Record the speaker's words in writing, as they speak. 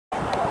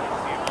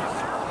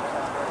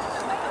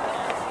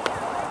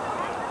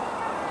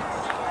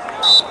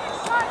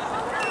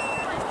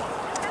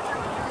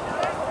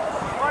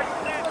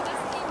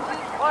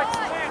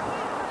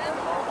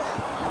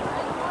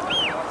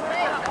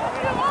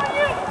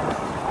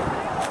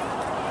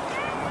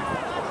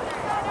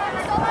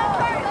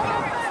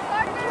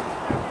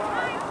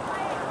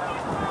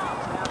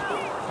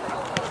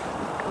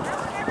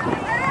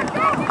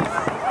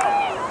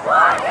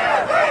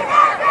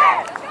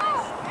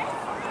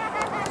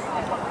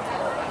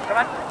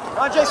Come on. Come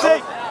on, JC.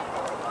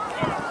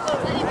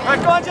 All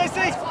right, go on, JC.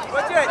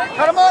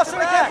 Cut him off so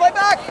we can't play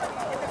back.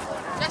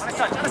 Nice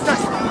touch, nice touch.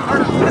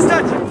 Harper, nice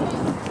touch.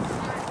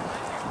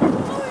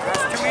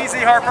 That's too easy,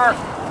 Harper.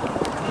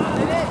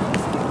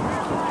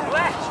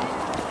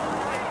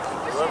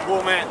 Good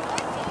ball, man.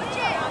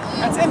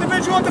 That's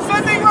individual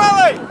defending,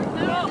 Raleigh.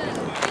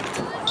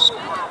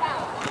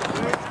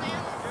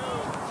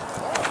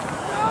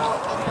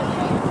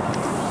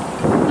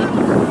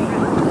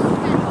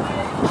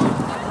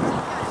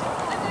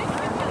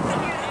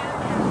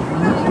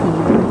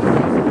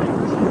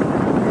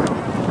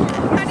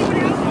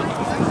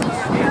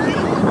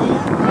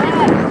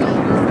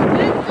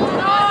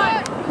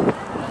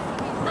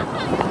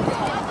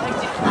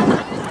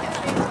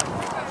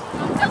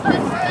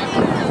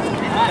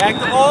 Take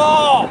the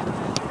ball!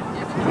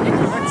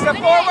 Good step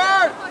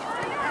forward!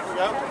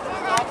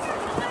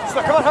 So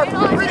come on,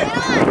 Harper, read it!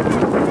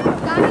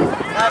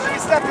 Now, take a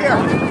step here.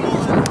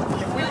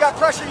 If we've got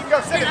pressure, you can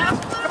go sit it.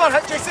 Come on,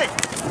 JC!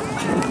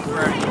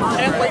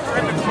 Can't wait for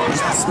him to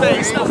close the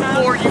space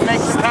before you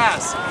make the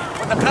pass.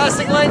 When the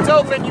passing lane's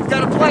open, you've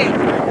got to play it.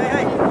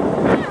 Hey!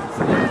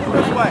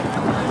 This way.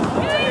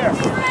 Here.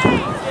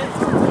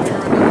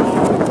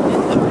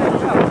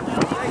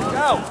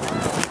 Go!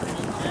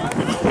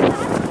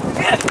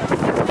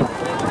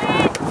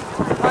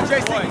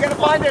 JC, you gotta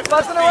find it,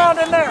 buzzing around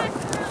in there.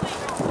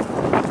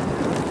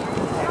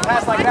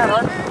 Pass like that,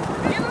 Hart.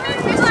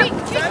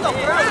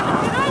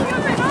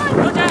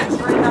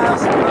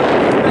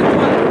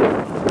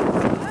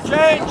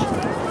 Change.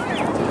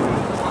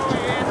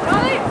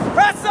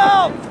 Press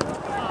him.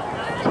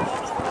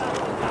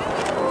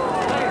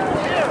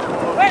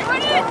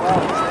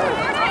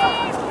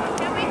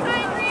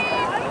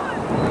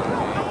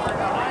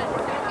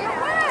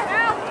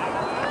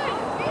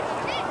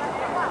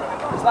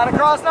 Slide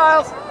across,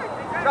 Niles.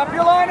 Drop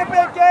your line a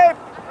bit, Gabe.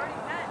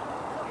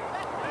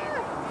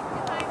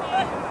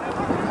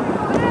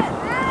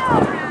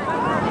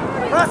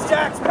 Press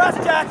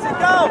Jackson,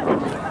 go.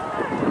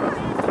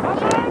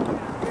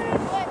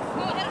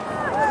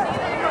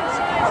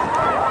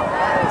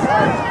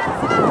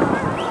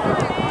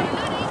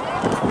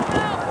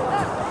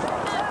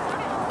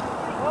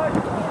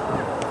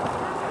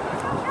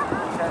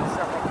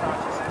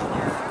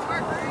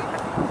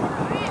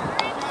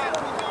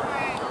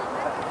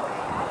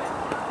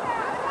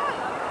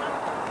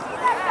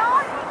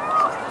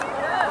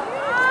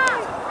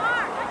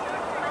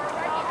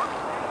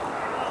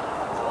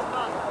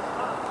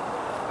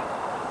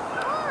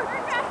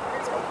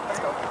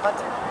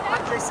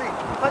 Hunt JC.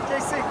 Hunt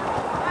JC.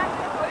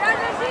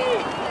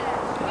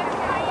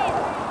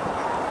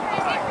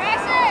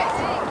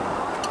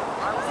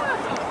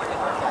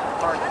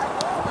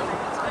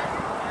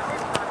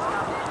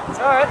 It's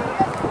all right.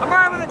 I'm all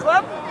right with it,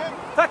 Club.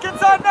 Tuck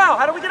inside now.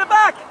 How do we get it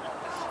back?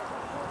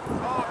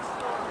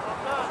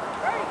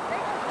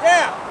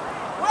 Yeah.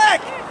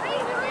 Quick.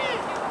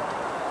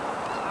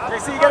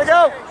 JC, you gotta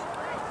go.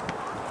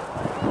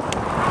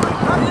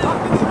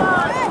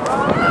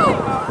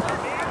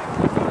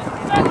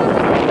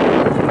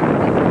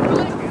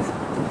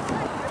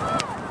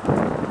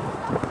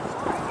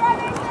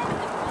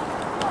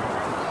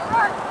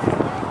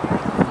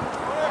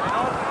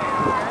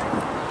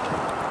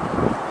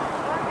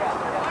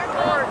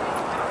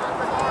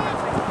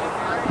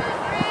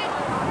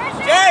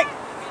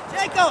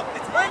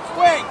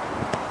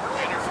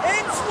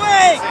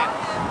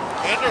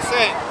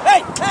 Anderson.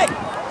 Hey!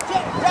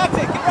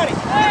 Jackson, get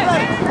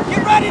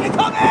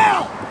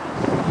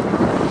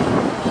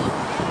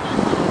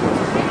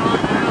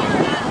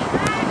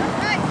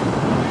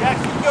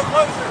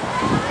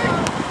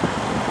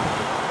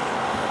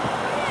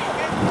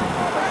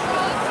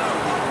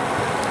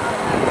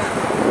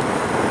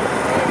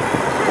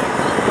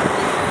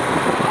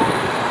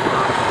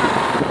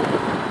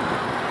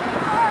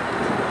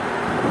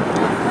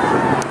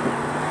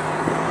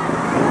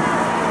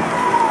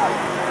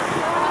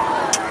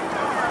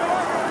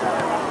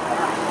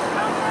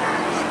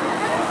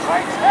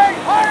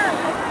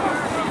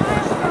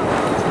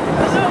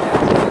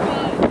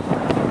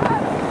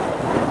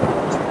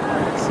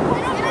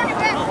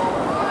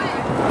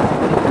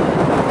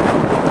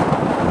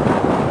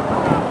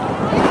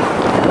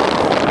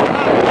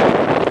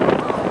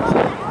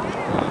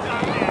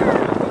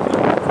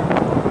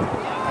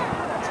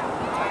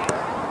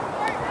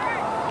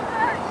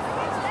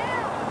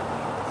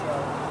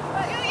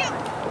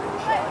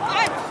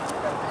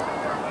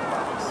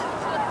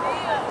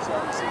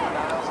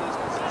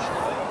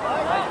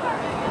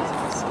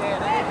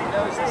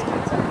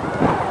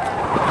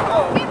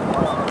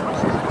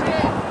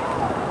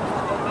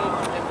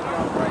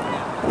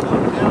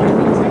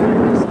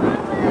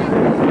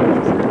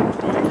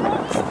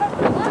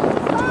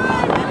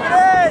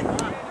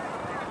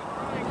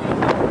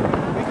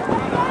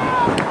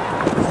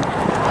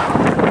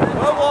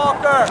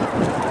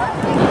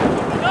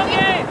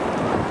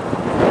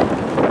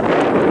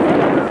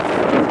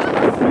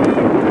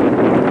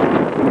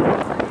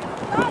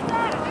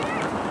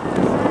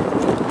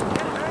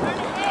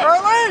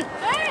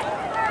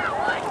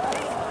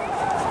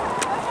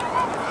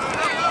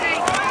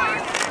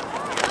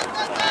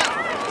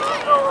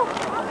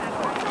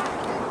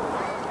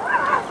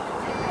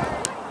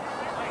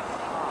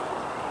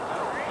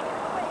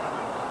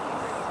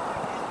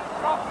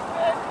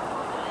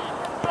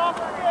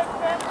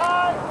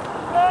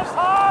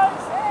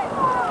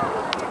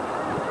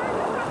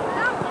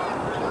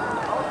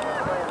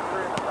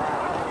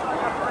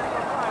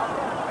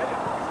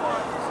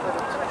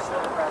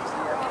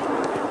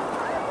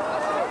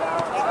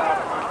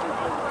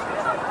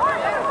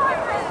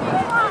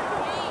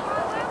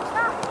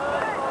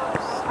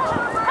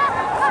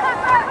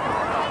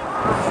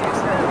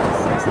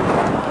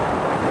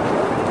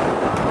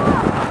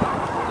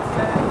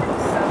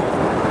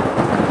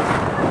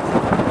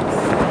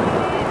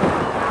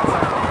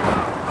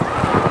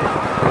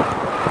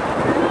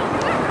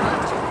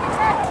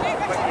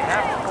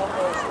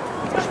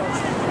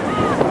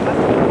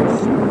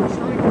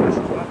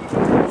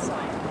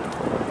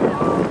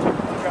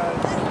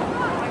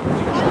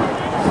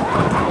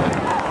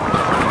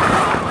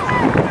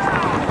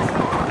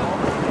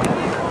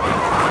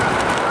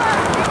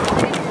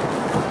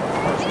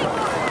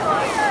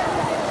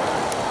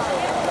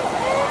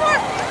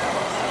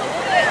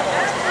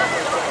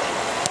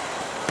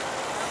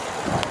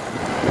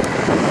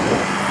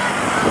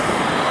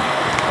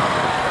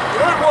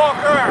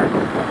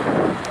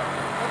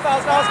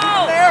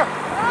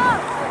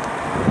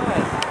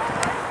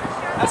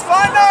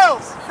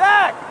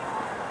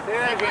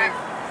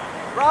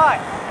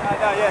Right.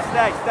 No, yeah,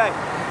 stay.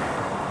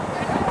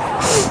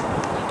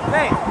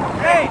 Hey,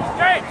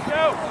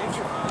 go.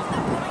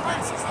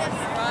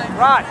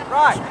 Right. A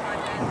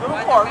little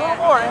more.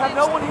 They have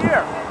no one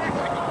here.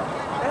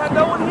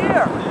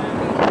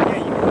 Yeah,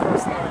 you can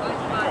first.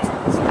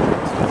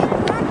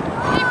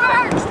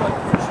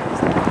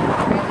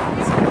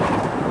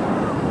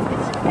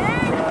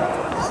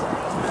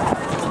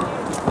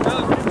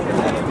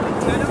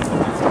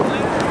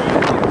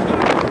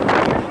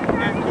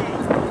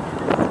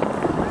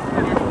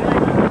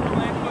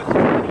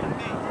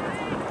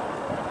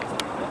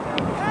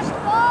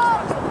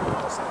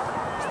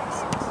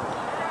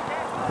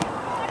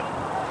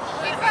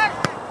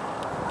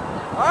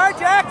 All right,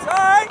 Jax, all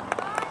right.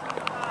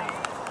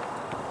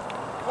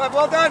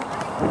 Well done. Keep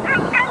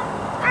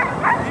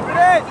it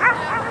in.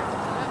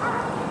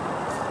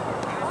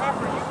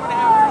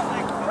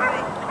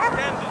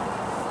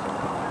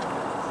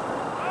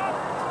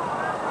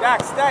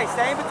 Jax, stay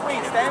in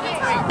between,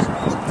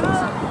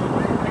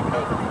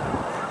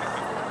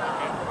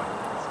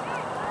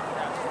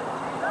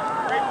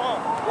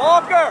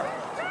 Walker.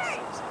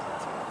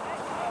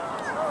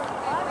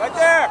 Right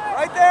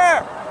there.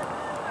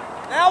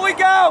 Now we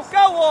go.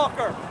 Go,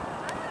 Walker.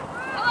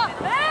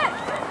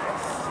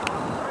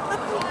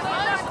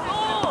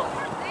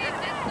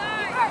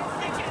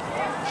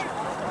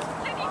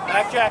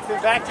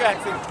 Back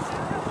Jackson.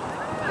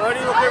 Brody,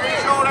 look over your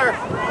shoulder.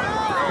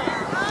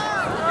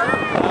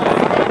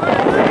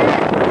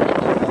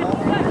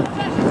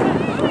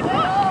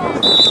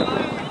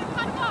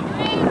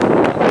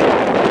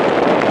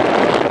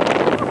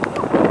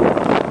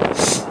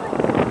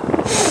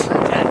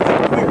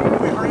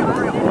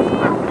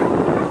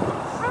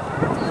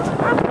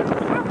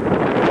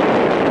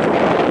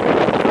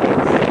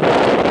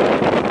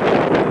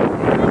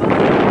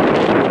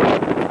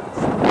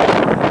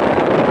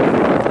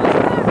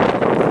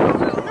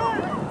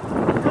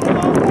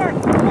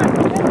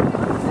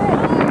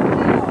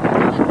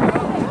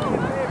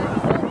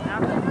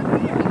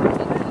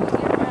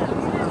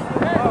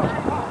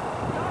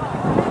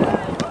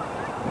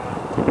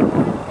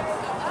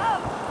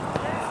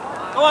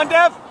 Come on,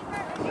 Dev.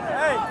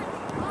 Hey,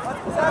 let's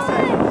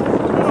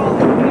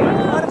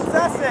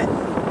possess it.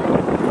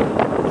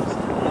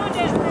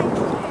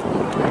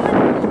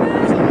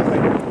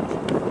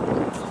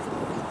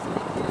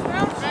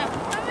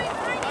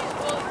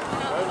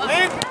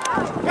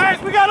 Guys,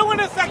 we got to win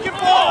the second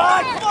ball. All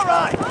right, come on,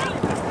 Ryan.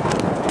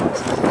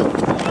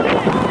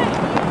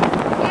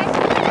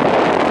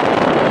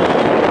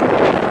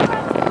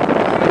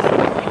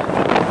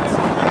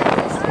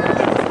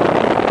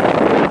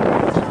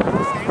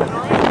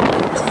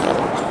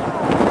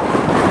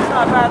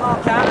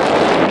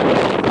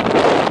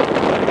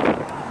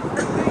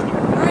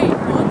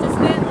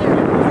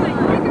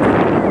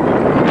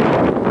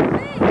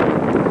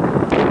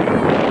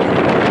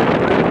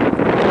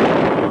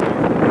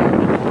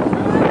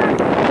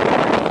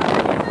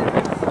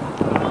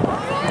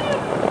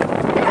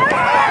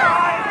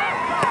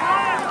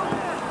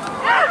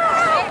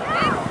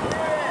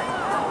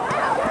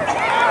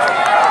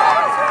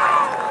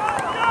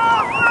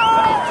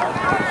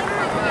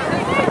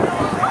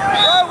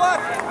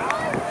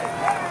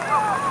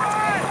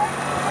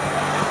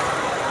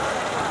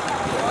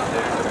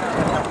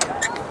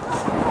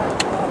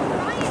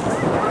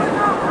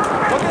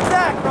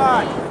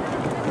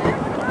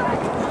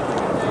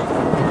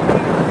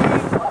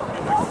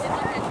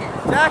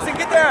 Jackson,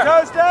 get there.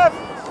 Go, Steph.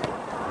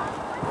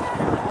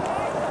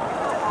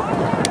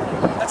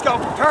 Let's go.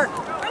 Turn.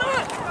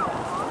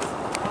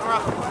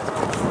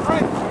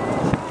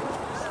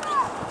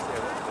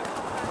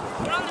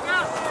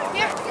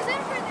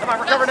 Come on,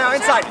 recover now.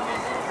 Inside.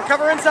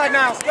 Recover inside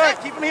now. Good.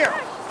 Keep him here.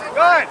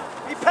 Good.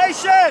 Be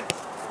patient.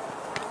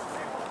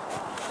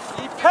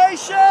 Be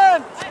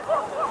patient.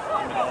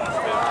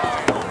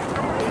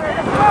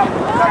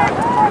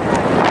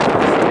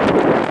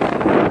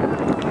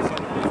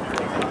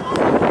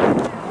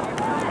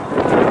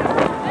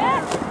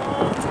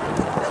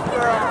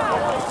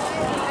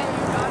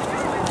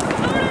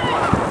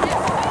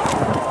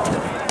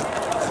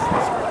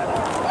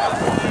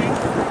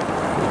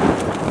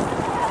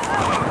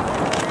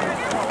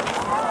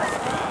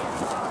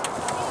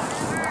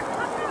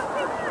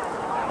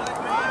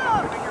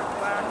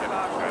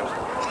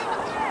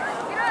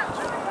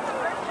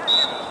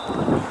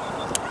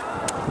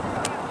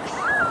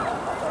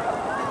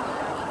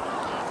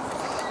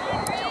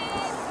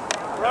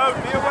 Road,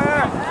 be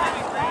aware.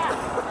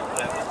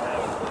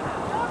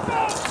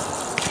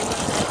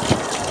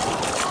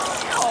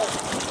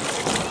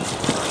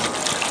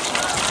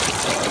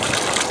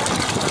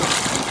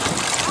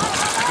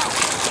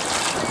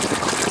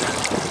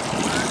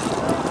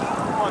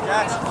 Come on,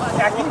 Jax.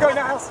 Jack, you can go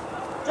now.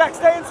 Jack,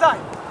 stay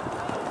inside.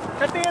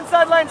 Cut the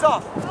inside lanes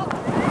off. Come on,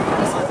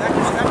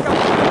 Jack, go.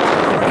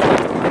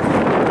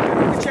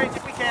 We can change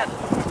if we can.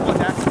 Come on,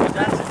 Jax. Come on,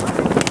 Jax.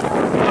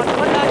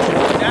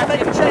 Jack,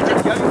 make a change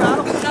it. Go, you got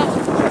him.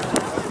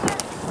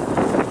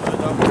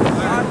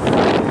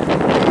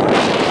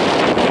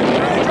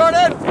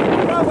 Jordan!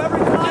 Go, every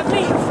time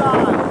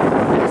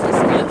inside.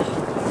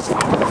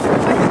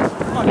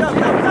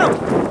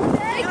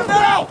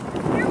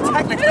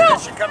 Technically,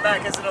 this should come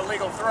back as an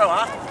illegal throw,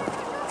 huh?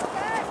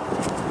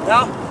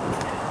 No?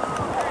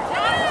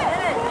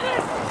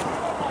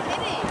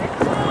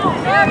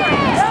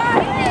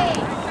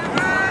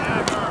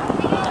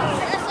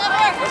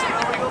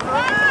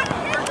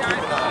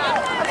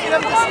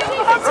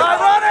 Right,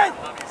 running!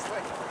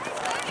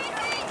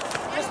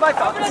 Just my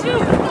thoughts.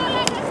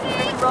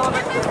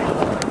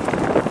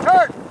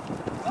 Turn!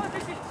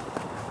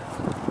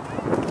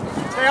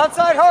 Stay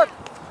outside, Hurt.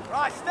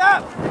 Right,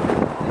 step!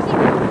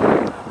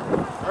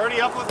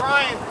 Already up with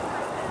Ryan.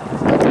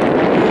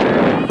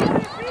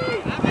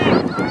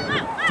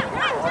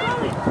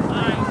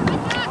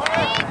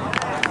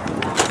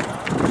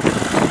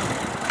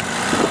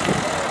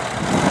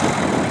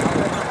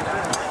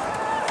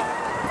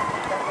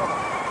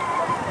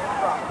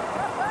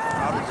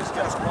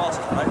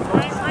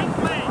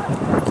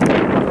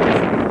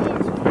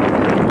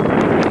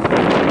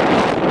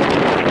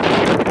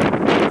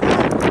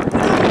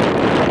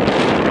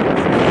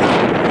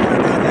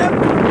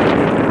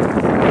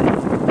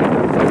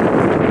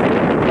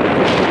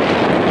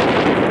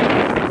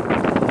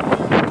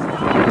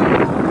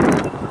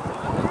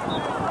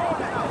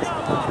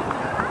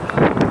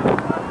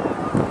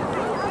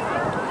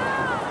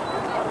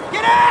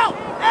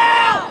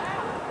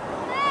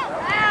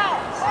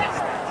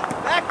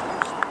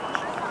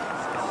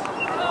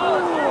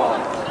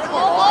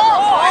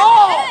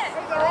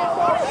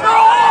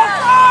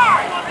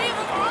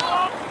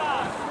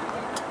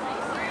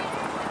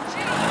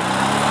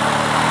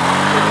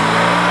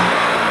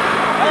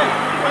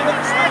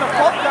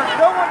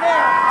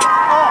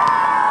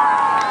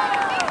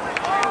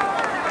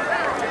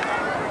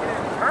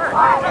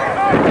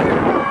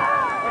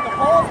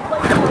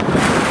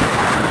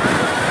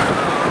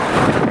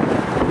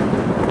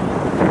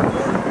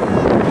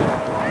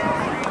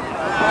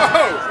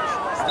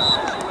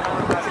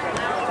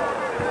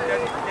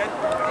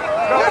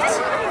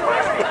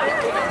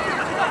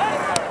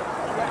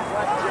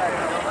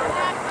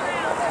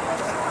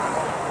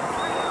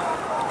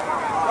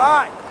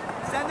 Right,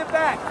 send it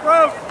back,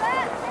 throw.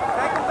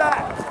 Take him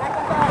back, take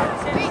him back.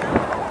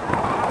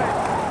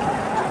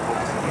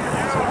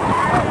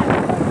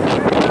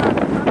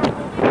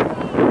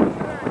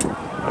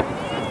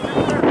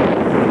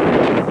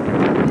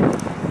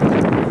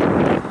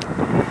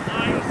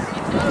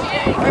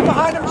 Right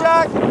behind him,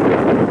 Jack.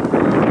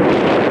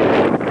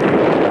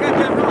 Okay,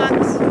 Jim, relax.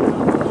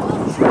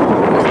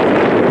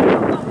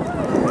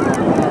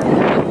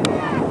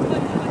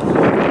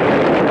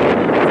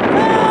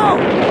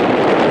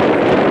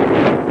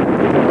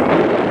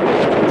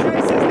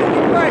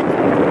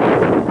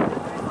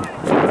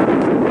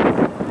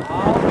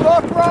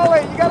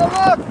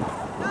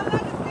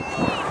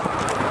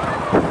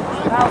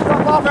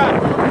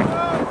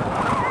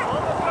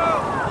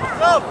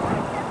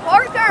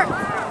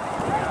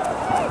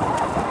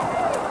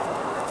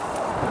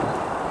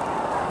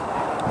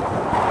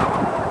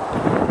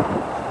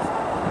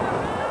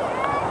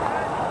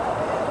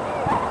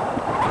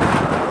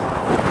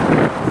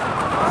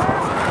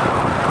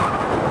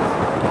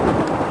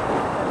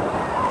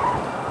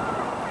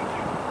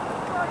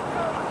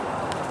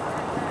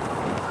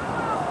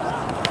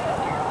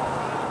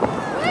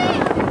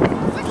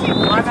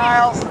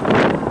 Niles.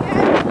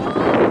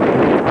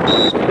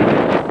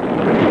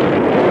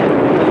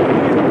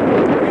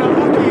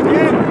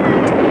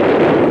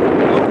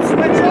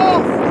 Switch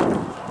off.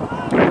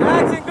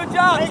 That's it. Good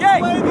job,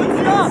 Jake. Good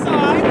stuff.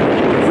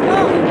 Good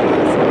stuff.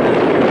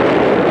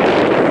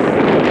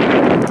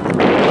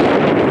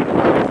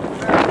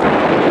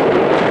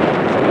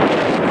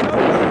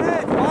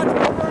 Watch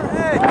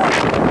overhead.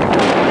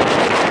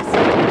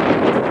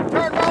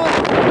 Turn, Rowan.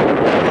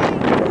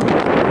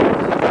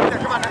 There,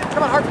 come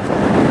on, Hart.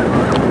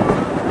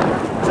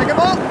 Take him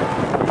off.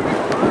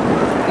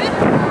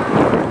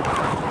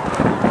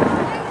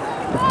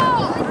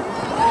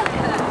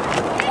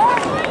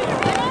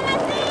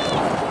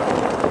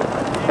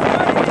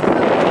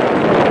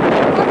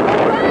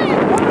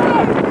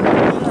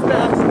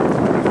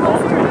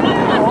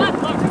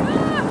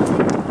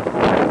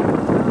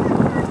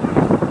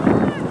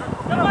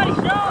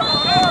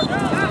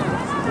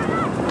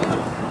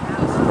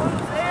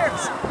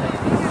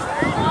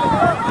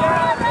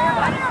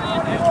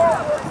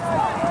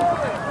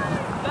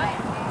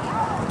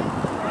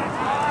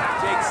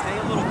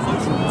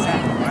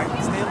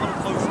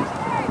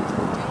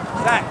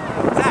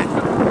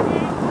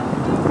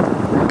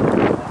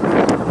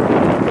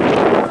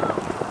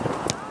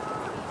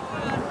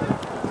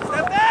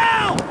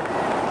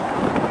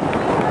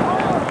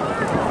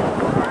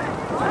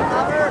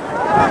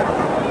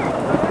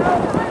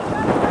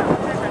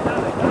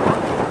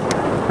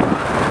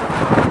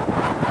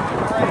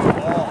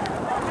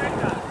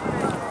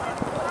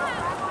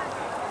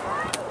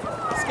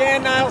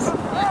 Scan, Niles.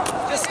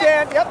 Just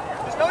scan. Yep.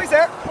 Just know he's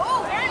there.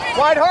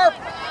 Wide harp.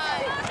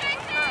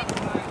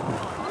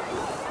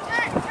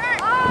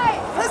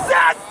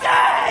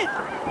 Assassin!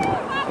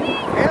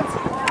 Hands.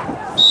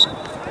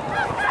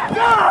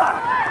 God!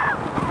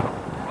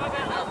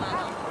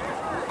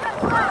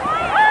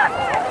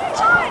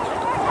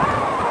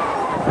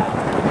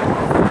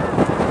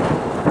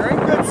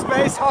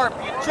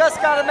 just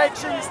got to make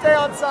sure you stay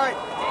on site.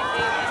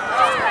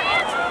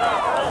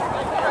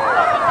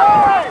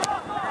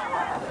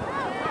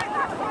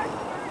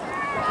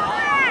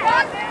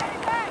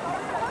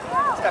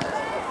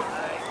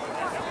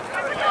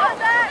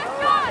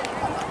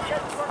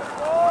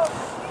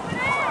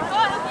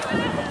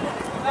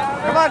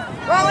 Come on,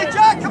 Raleigh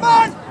Jack, come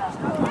on!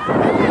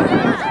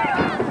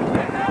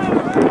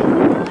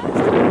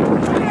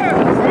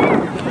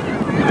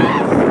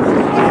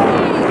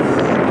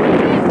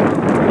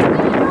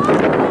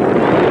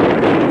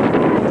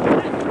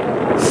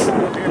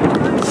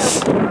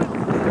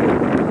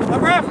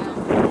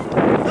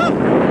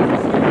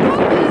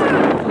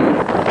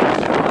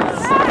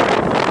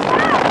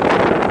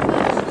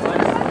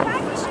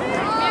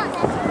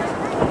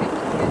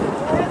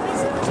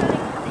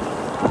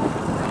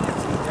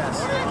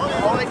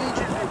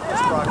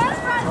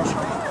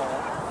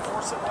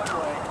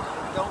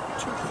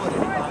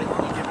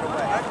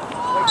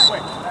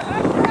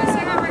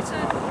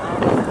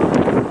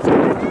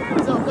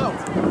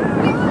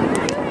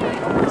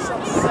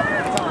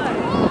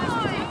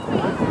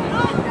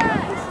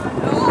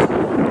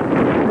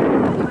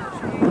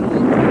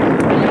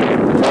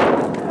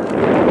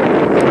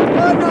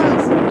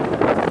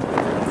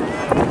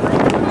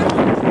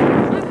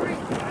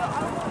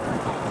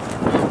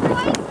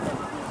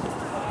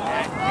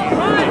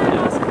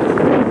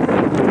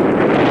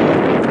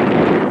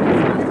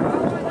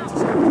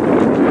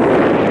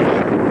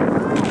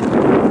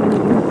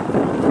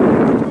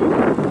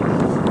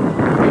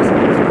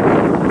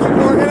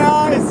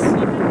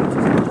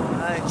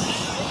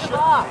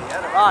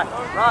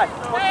 Right.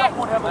 What's up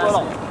on him a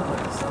little?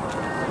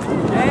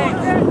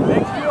 James,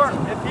 make sure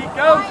if he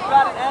goes, you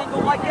got an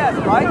angle like this,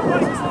 right?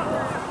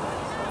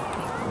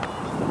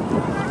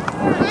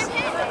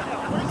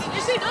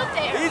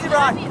 Easy,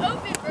 Rod.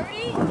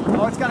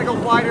 Oh, it's got to go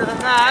wider than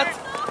that.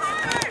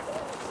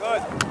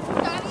 Good.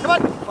 Come on,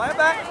 play it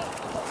back.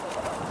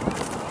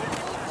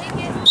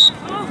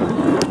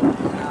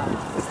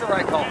 It's the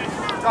right call.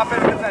 Drop in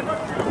and defend.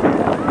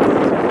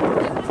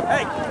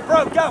 Hey, bro,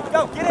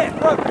 go, get in,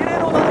 bro, get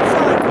in on the other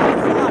side.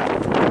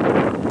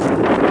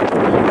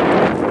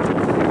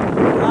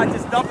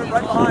 Just dump it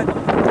right behind him.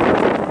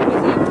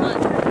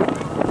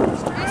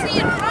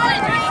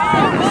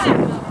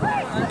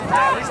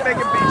 At least make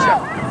him beat you.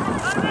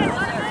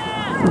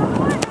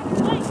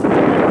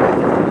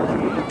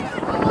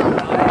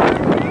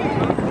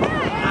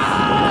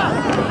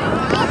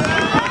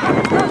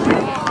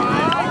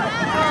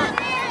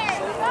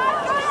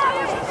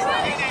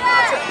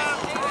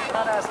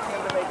 Not asking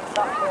him to make a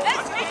stop.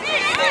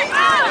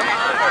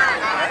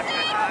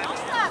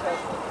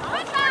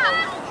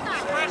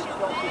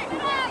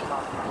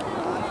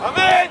 Come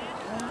in!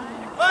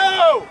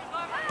 Move!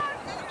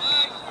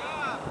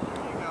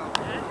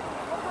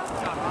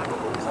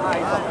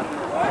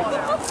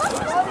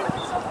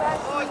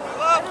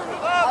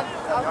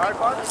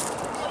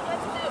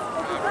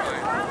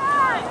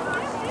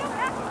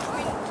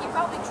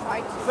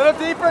 Little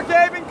deeper,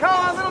 Gabe and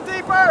Colin, a little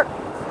deeper!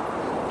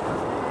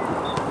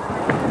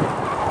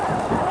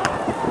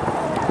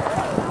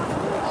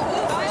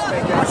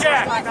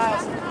 Check!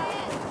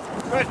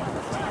 Good.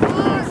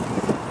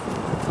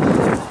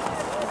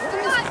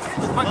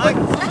 But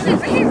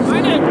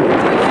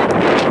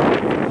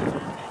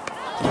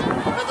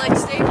like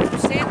stand like you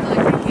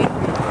can't.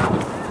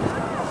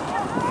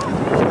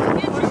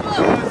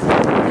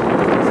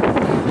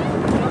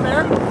 Come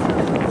there.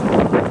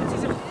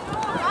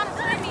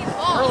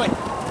 Early.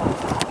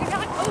 You're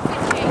not open,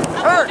 James.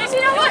 Hurt. You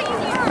know what? You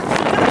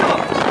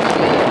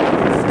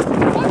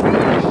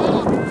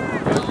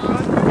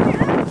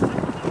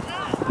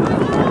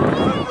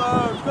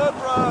Good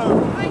road.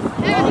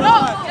 Get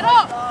up! Get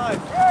up!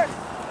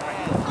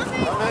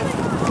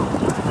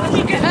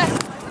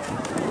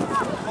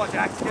 Come on,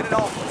 Jax, get it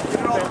off. Get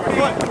it off your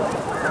foot.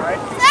 All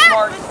right, be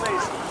smart,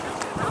 please.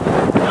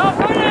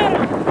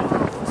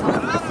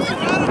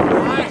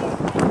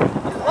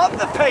 Love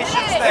the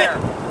patience there.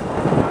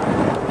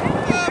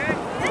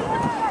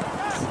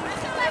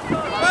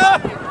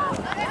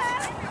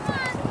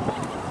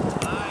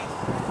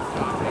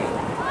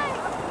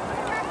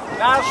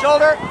 Now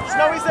shoulder.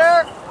 Snowy's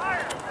there.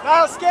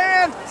 Now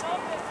scan.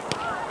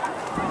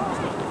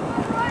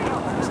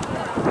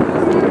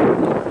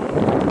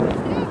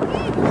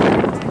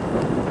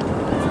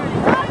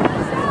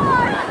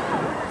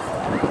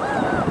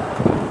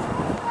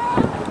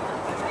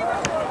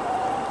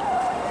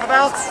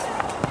 Bounce.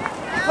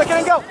 Flick it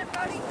and go. Go.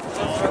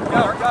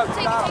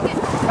 Take it.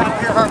 Back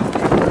here, Herb.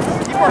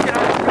 Keep working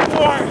on it.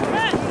 Come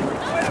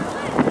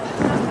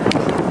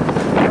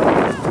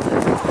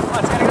on,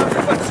 it's gotta go to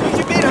your foot. As soon as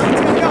you beat him,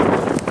 it's gotta go.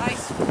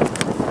 Nice.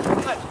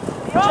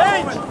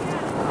 Change.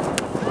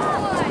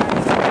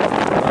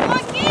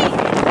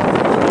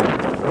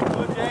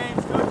 Good,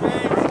 James. Good,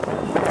 James.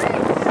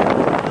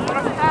 What a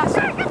pass.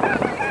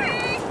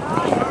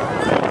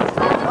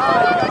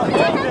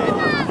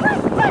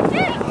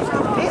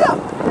 He's up.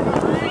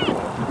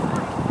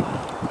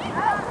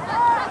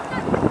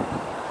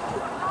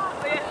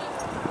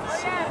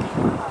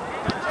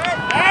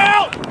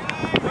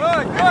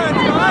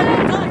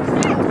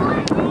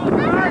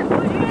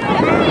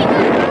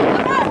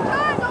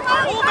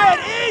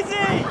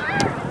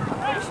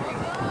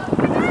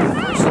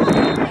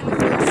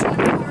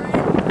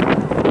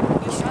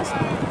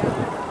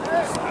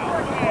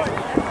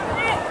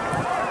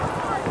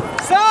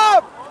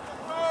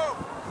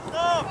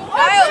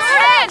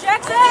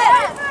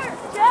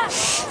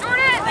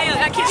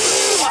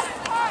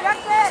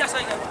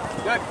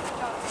 Good.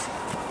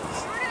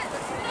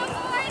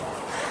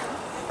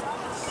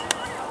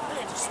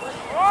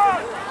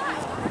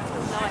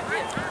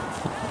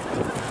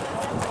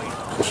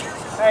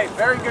 Hey,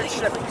 very good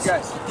shift, you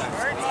guys.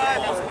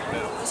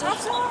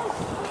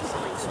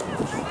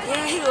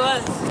 Yeah, he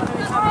was.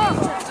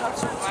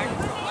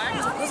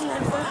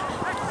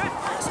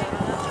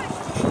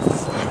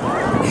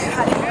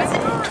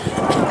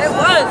 It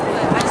was,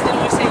 but I just didn't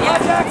want to say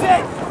yes.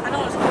 I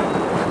know it's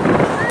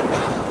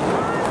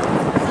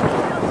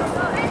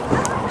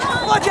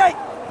Come on, Jake!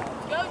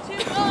 Go to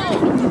goal.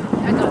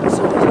 I got it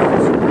so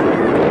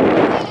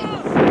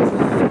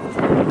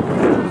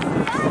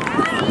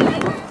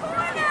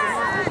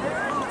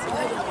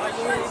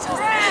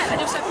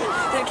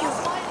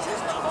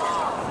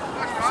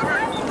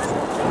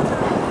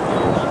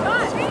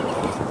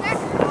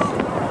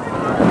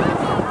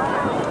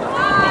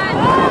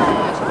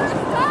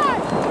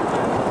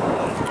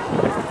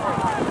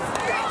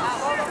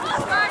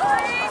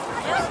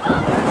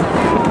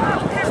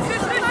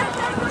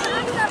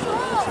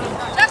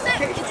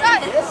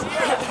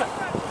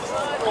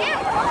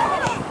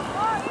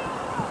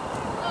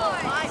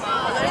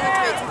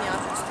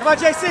Come on,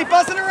 JC,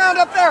 buzzing around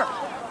up there.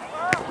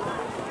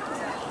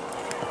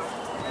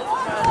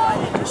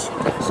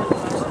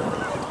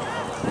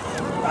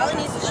 Probably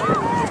needs to shoot.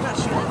 He's not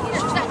shooting.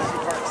 He's just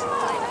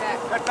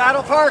Good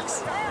battle,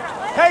 Parks.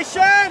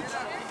 Patient!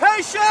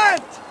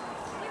 Patient!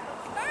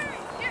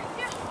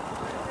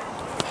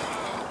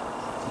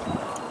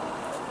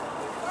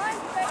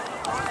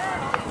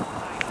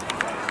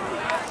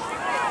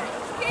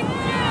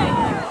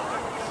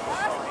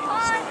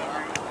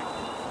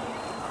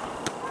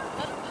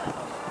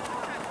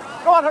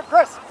 Go on,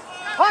 Chris.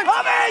 Hunt!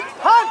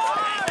 Hunt!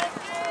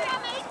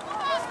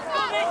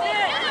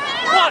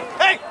 Come on!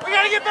 Hey, we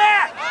gotta get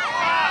back!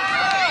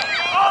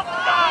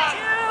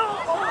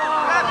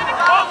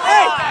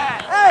 Hey!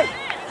 Hey!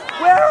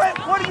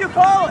 What do you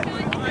call it?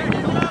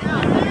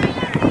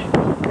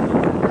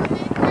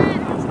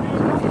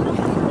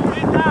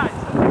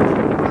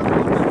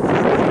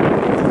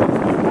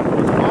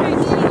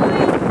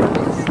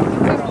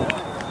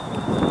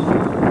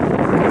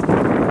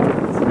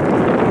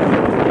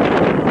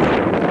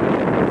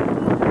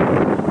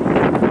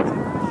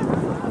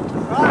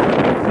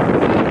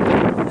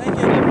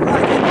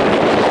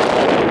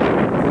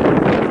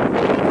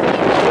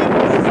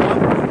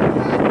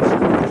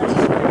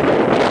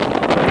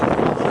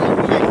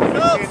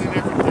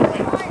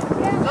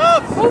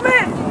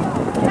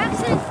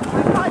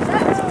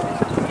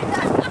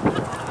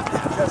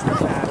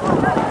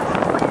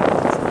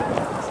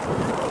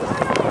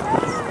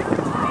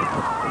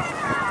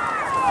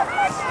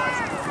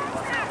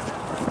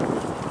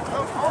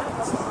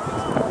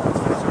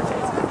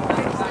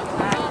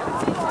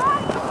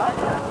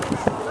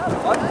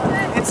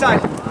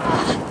 Inside. We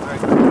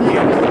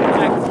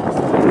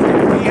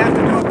have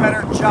to do a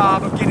better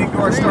job of getting to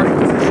our starting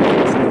position.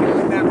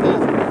 That ball.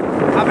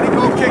 How many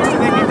goal kicks do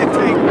they need to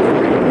take?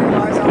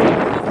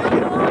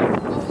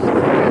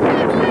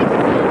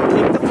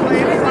 Keep the play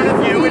in front of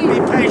you and be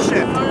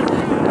patient.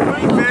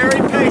 Be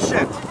very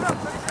patient.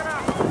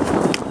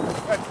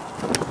 Good.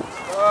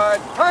 Good.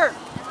 Turn.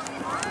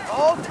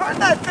 Oh, turn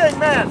that thing,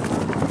 man.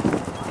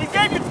 He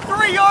gave you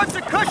 3 yards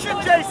of cushion,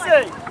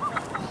 JC.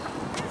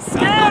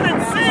 Scan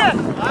and see it!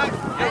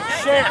 No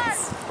chance.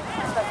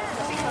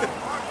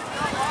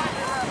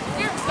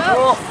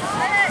 Cool.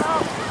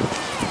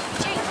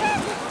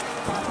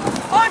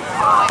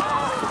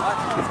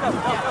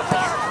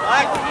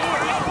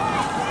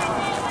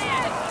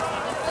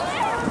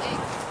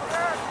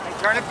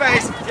 Turn and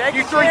face.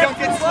 You 3 don't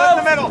get split in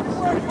the middle.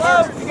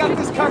 You got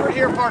this covered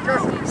here, Parker.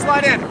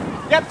 Slide in.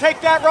 Yep,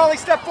 take that, Raleigh.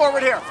 Step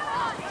forward here.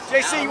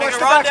 JC, you want to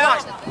step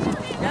back?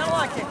 don't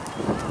like it.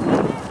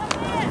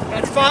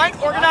 That's fine.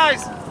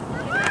 Organize.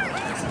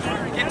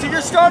 Get to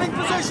your starting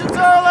positions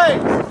early.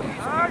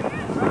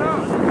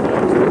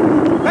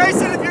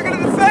 Mason, if you're going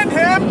to defend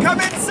him, come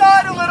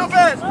inside a little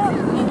bit.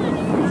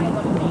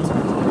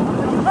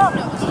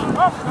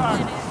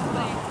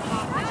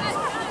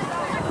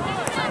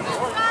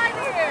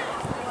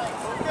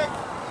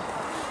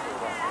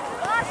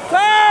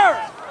 Turn!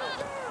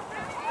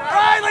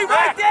 Riley,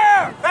 right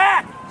there!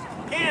 Back!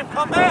 Cam,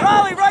 come back!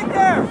 Riley, right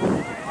there!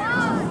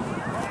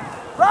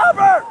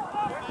 Robert!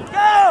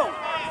 Go!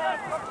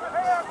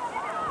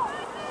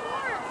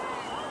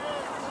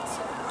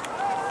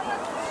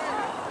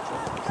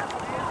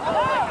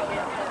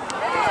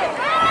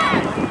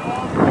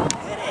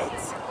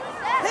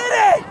 Hit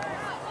it!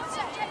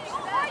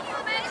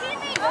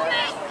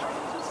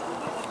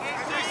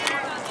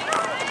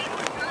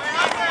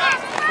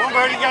 Come on,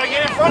 Birdie, you gotta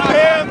get in front of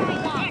him!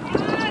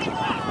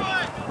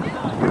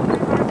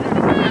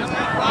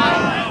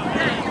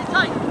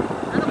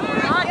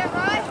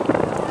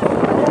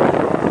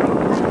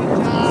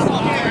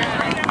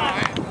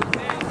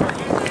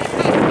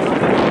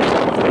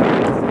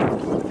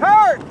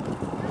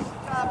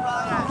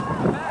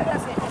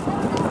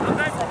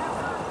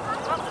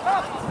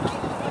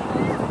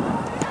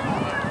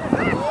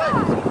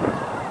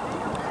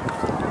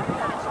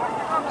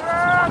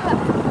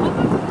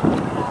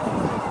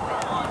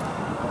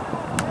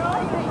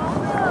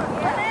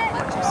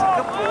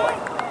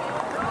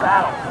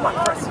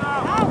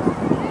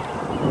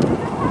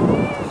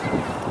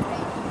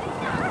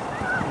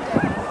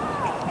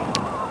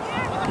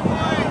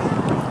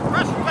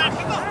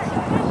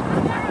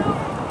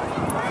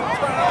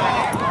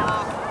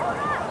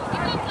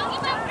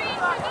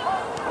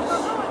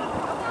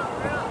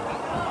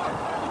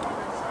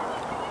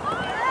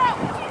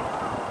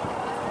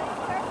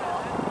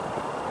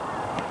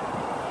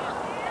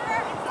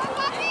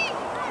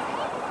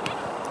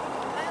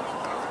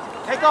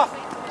 take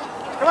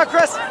off. Come on,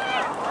 Chris.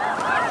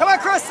 Come on,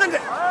 Chris, send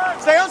it.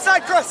 Stay on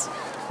side, Chris.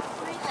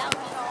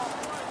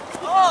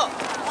 Oh.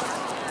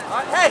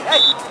 Hey,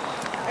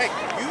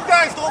 you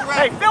guys don't run.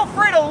 Hey, feel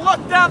free to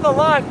look down the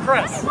line,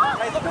 Chris.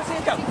 Hey, look who's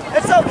in go.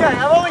 It's okay.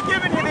 I've only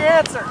given you the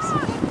answers.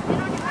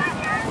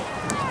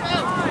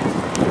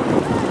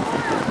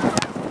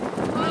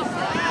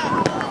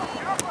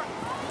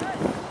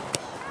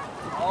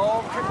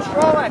 Oh,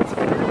 control it.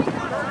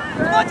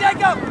 Come on,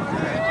 Jacob.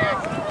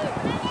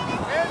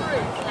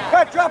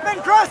 Good, drop in,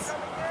 Chris.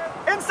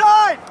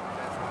 Inside.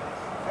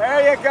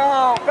 There you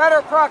go.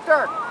 Better,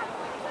 Proctor.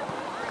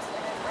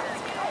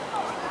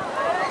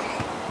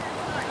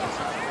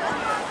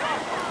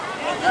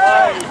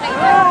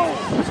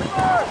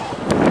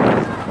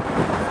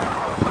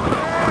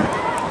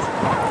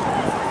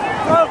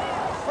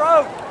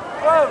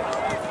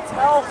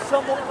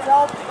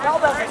 Tell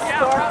them to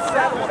start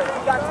settling it.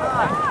 We got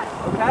time,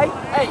 okay?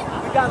 Hey,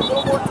 we got a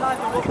little more time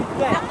than what we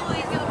think.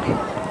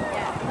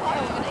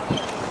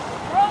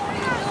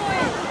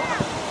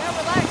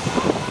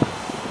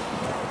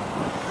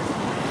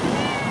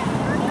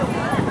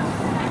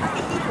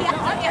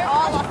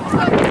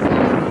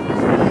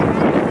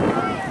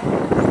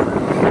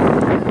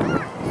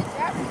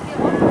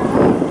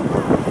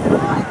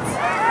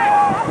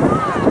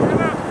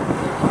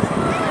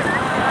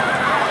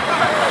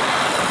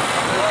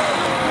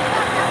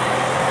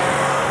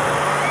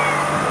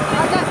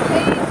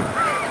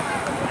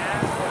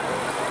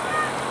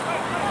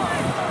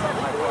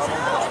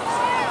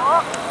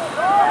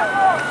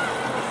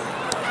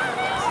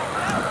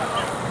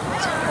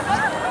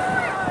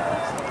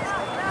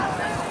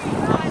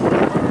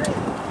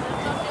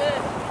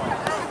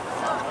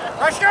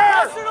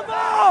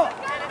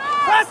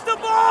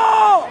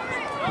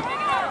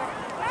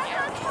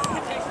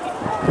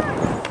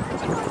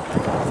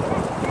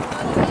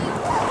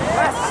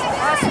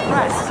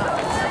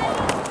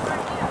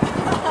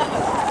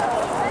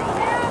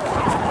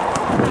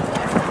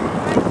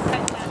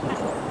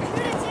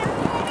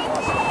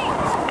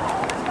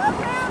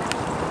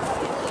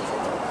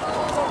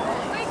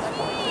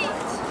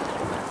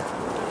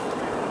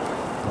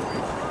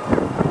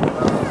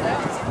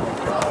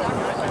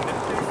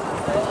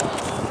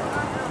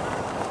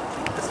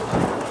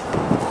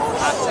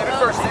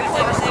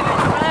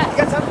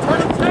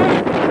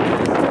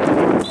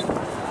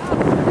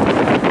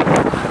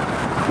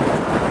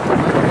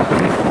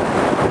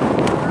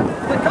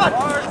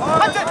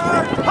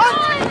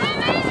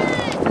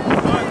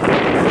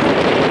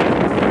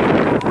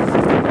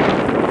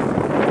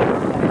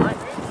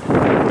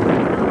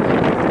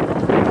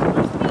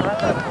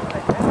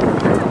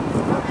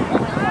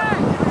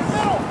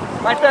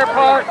 Right there,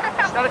 Park.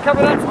 Got to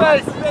cover that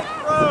space. Big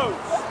roads.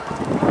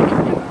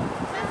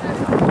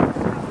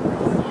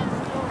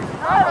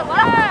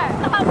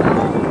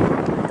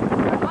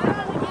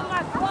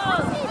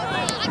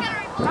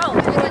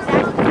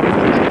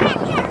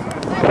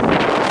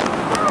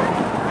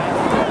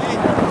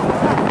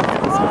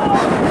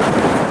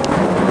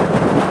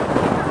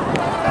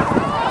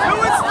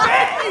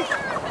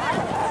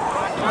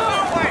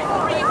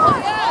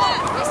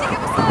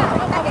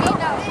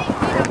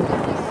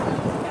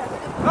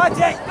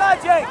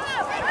 Jake!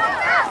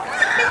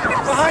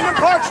 Behind him,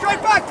 Park!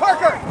 Straight back,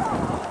 Parker!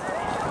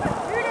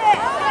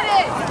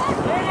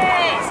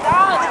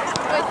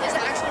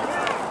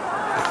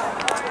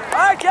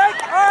 Alright, Jake!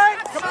 Alright!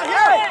 Come on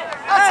here!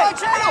 Outside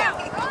channel!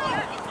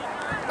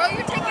 Bro,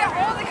 you're taking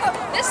all the cover.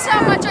 This is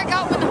how much I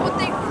got with the whole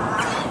thing.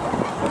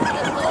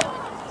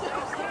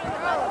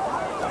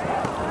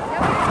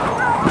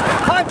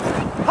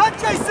 Hunt,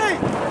 JC!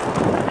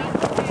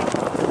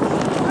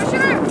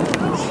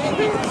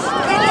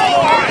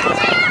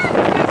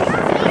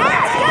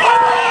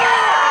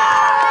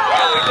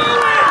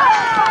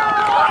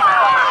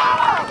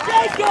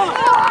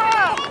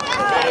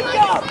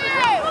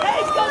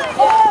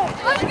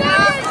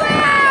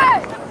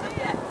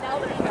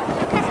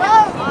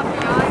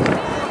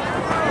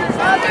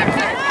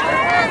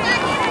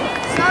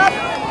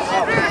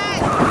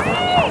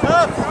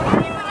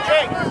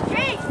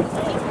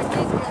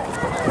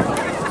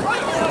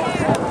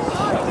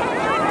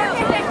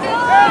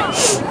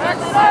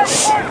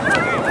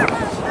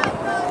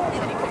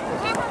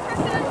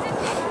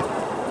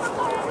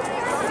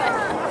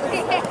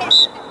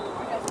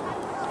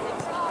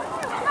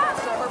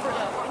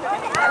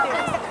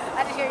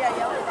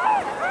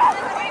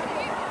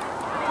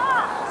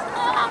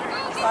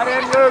 Right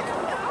in, Luke.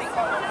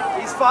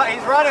 He's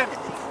running.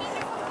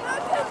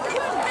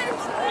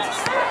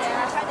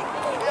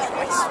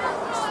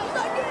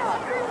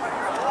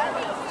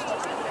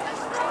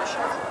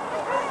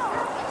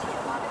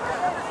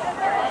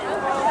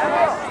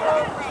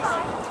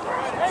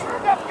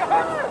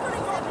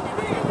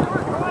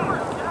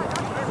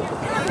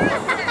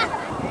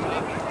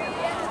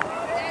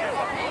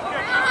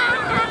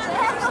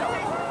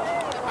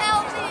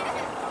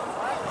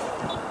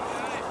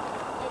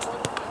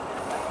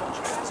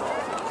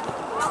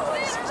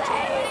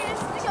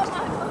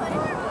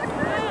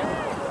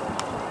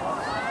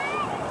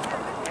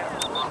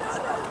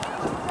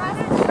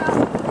 Right.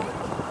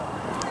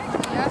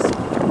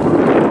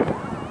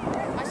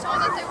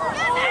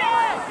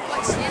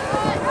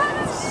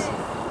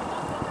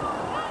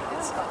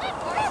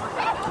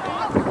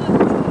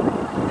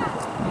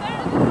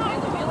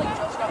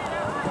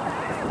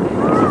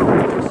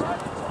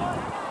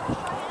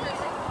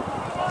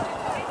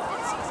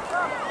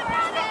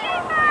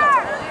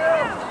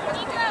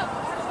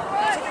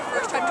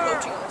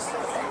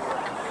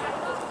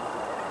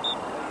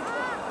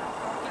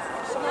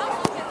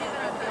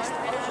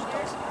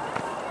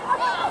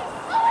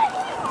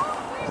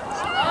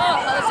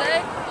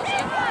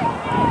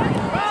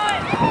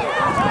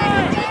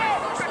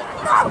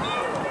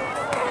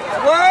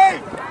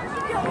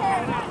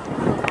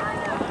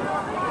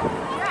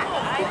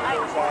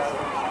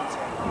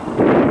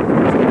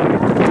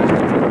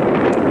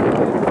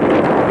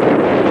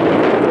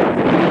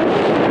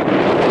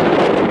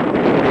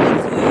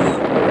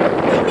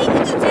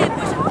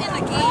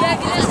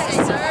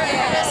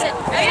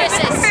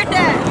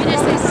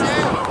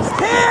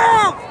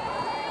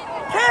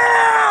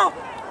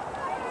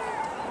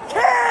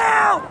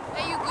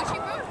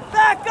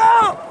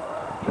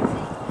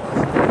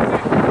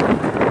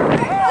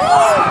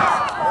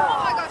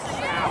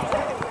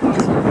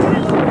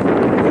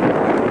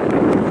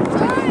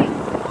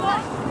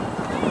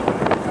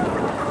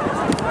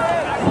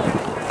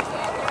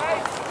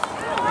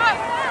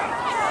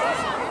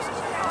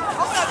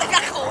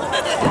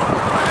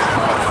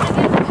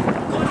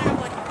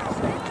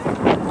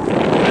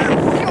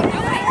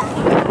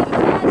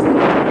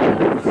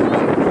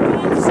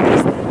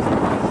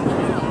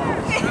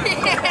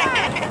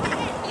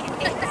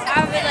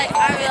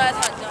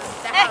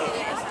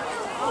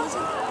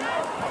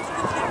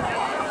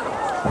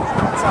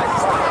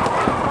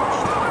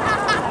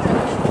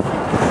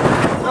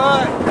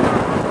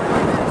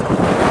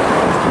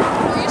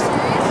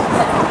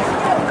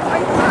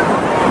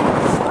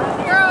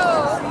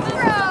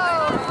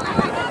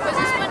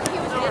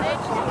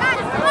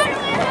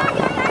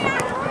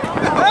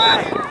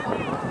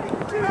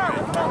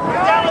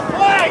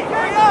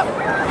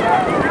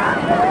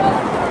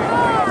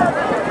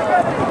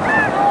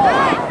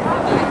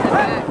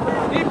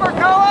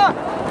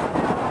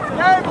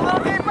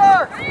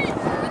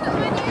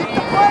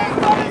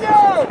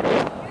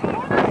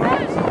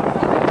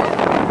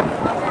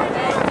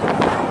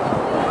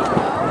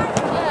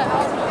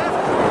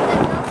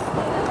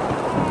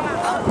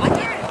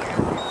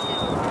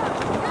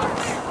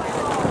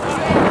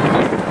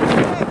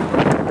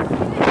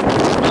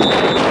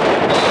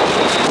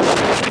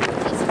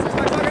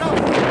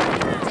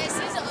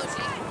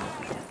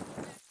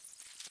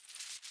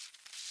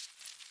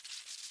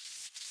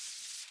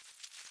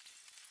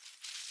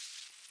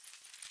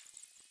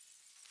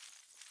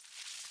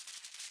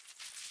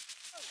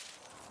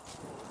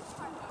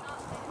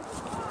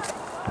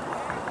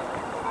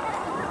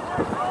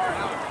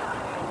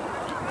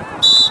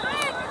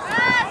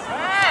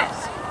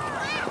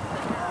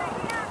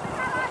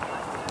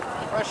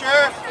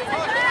 Pressure.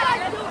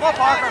 Come on,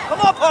 Parker.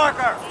 Come on,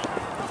 Parker.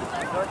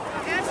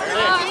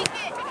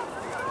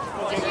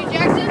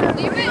 Jackson,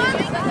 leave it.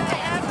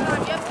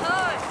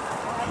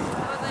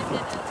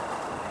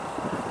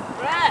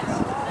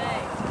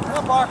 Come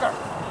on, Parker.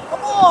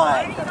 Come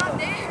on.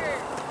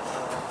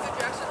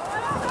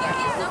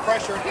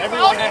 Pressure.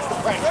 Everyone has to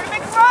pressure.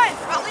 Make a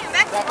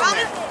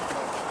run.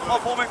 Come on,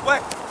 Pullman,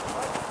 quick.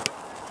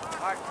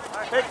 All right.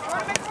 Hey.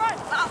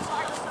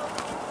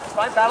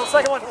 Fine, battle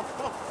second one.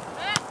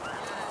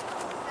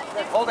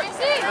 Hold it.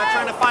 They're not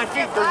trying to find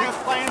feet. They're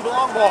just playing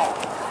long ball.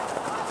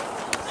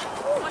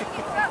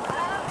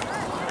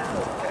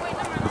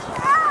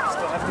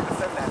 Still have to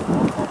defend that.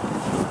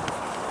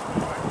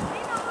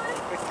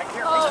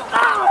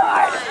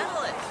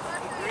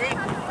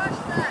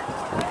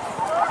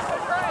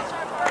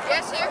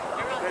 Yes, here.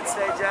 Good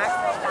stay, Jack.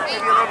 Maybe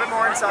a little bit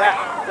more inside.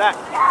 Zach.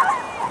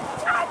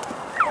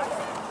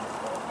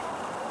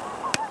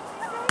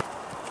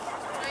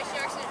 Nice,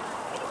 Jackson.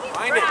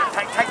 Find it.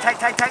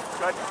 Tight.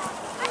 Good.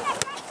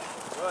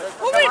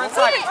 Move it,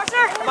 Inside. move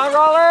it. Come on,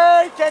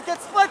 Raleigh. Can't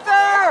get split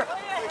there.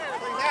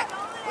 Bring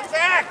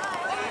back.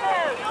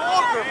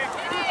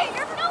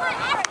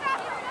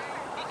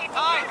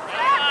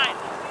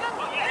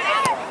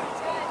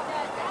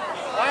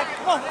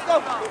 Come on, let's go.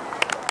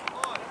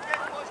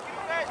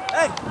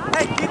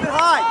 Hey, keep it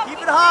high.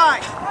 Keep it high.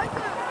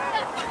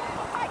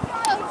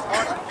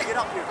 Get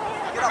up here.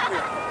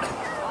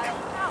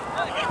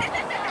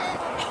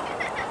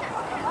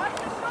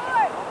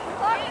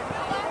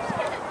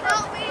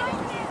 Help me.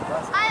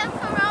 I have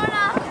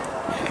corona.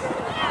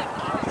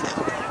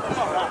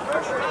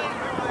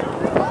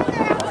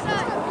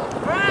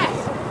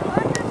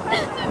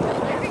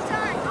 Every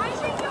time.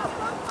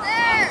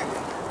 There.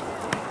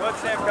 Good,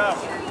 Sam, go.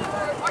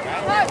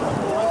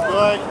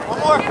 Good. One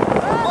more.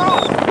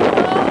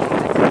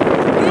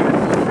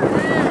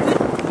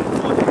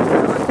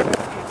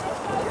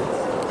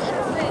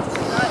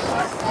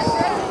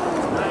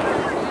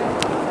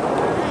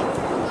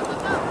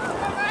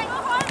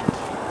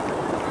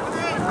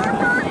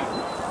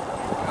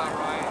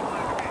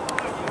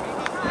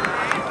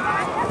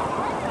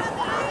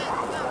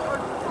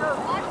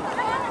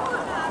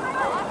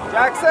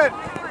 Jackson,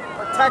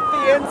 protect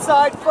the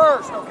inside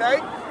first, okay?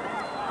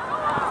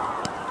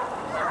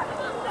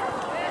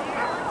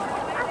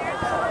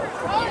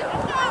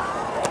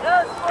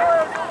 Yes,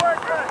 Laura, good work,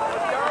 good.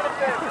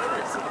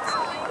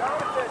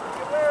 Jonathan,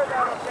 you aware of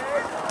that, okay?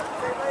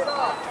 Stay laid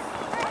off.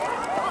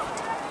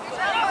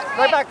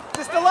 Right back,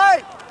 just delay.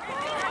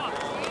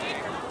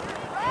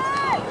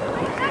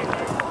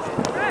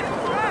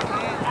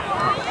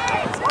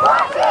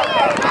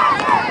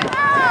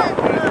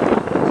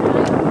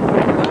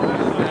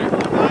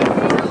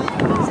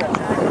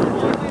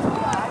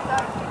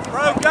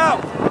 Bro, go.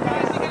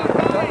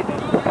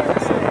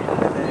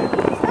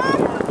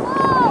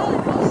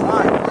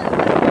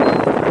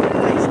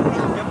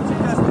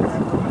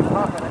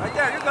 Right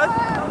there, you're good.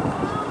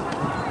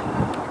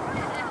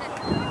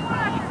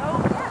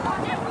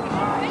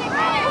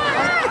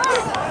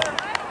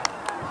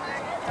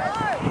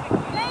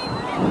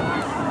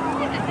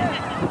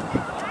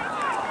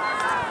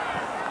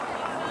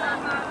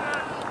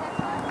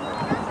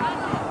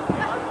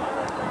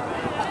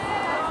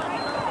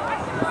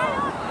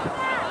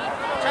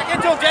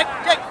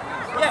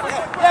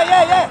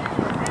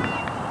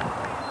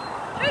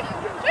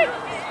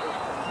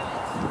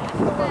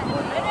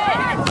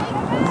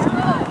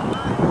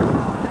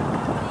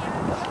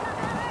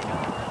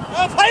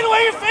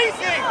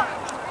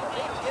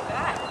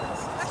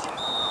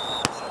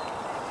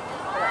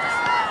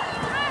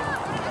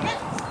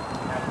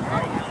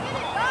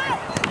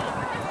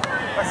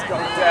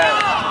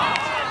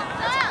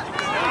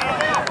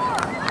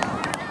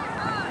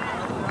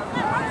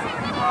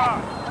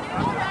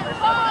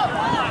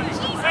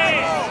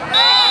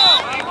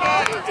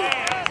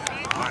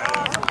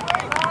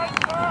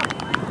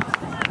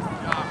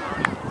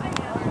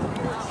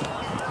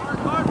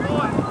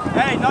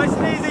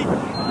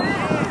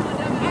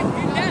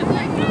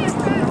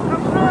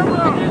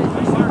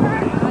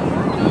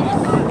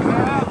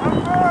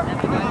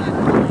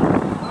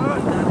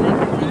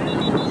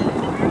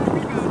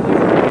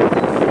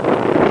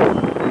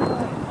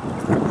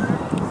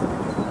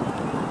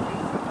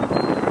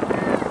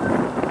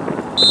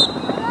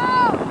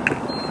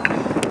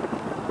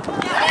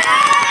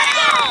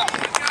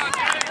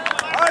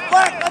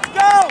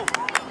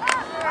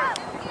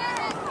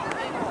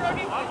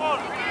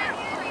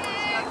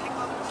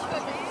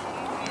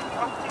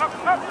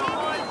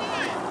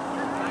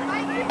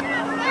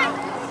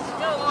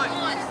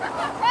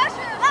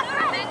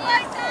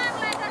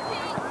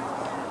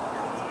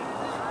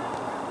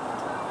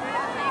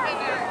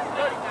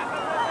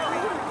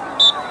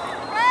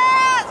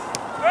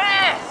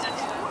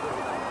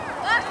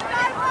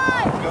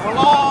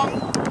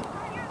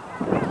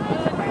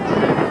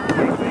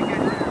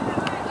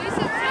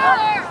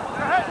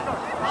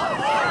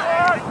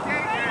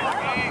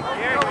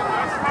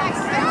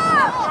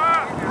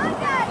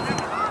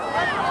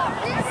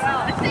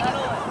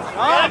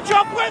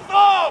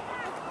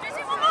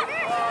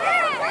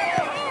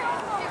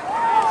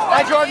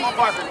 Hi, Jordan. Come on,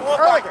 Parker. Come on,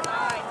 Parker.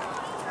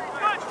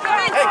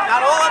 Hey,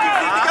 not all of you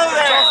need to go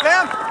there. Off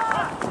them.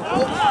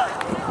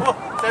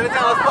 Set it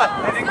down, let's play.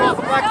 And then go off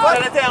the black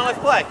foot. Set it down,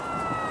 let's play.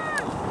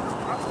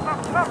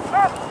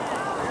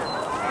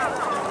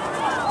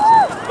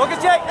 Look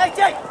at Jake. Hey,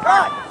 Jake. Come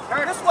on.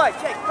 Turn this way.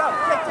 Jake, go.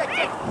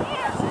 Jake.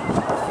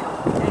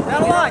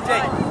 Down the line,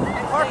 Jake.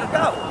 Parker,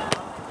 go.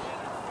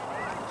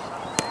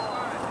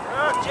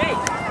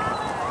 Jake.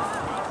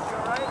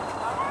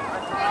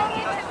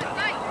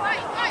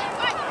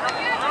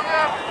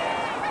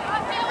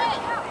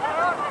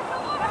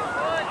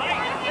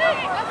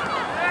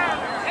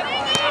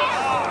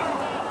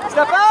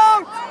 Step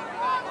out!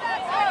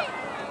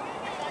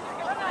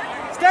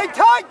 Stay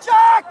tight,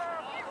 Jack!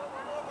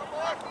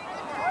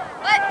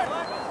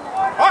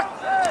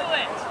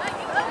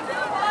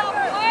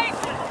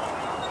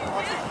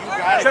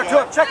 Check to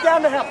him. Check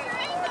down to him.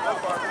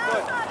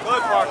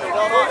 Good, Parker.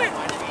 Well done. Good.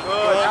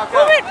 Now go.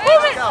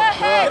 Move it! Go.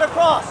 Get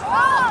across.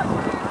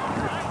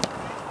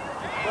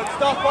 Good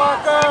stuff,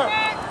 Parker.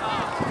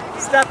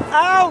 Step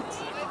out.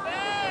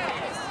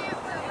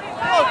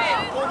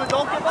 Coleman,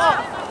 don't give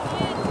up.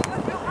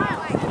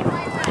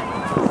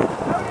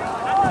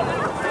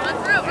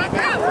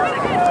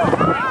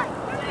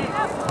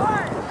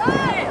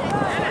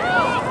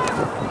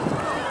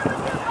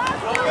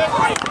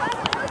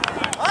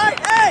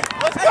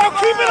 Let's go,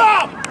 keep it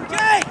up!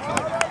 Jake!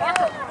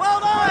 Well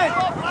done!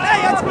 Hey,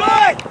 that's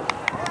good!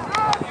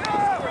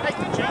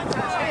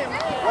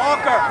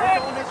 Walker,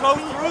 go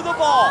through the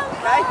ball,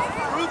 okay?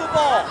 Through the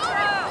ball.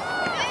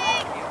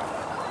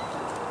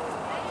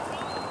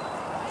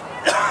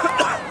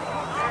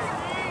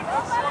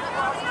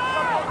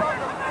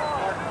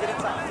 Get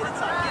inside.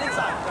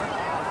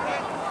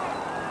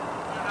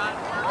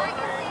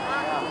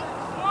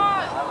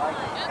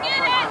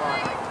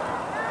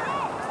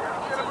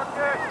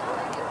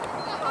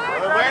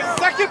 Where's the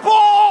second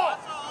ball?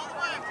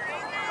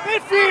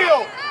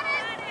 Midfield!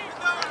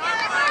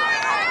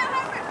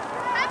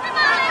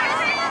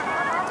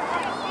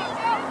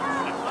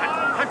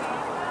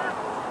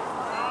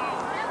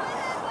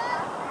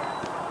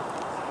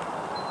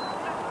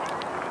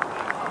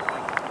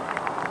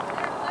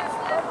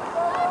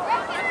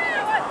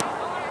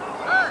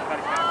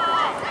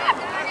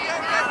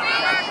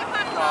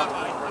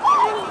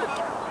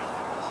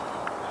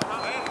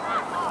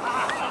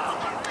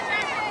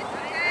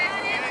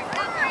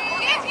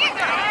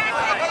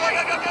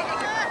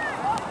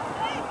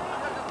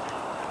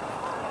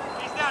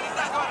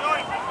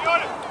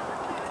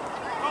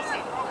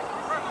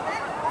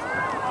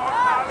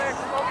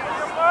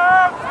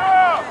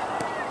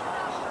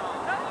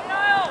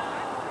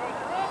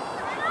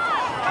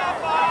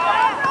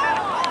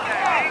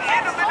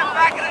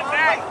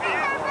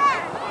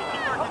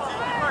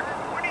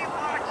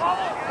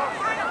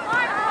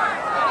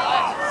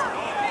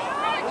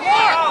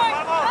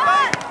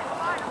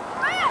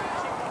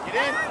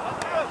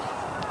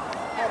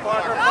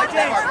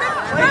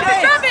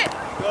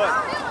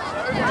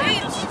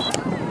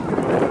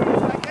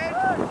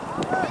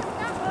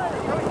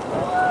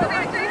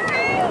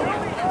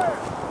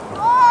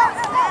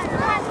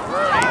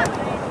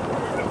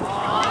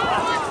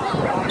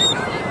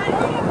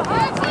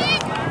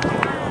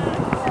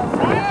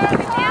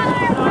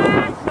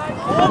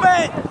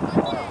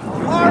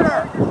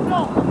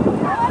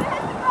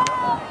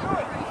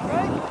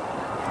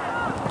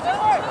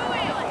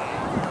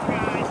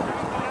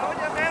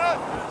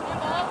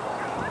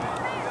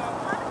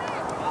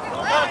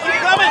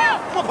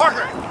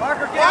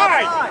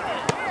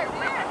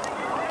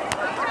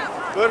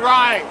 Good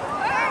ride.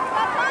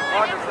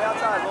 Parker, stay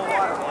outside, a little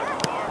wider.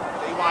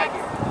 Stay wide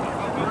here.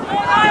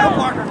 Go,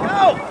 Parker,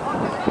 go!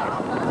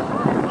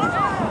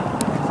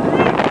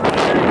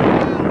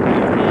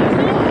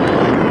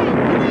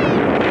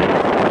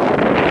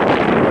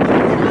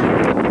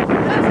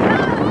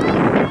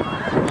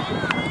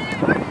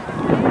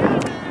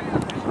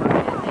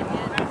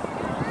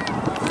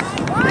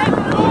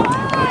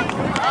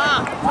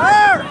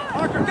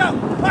 Parker, go!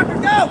 Parker,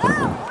 go!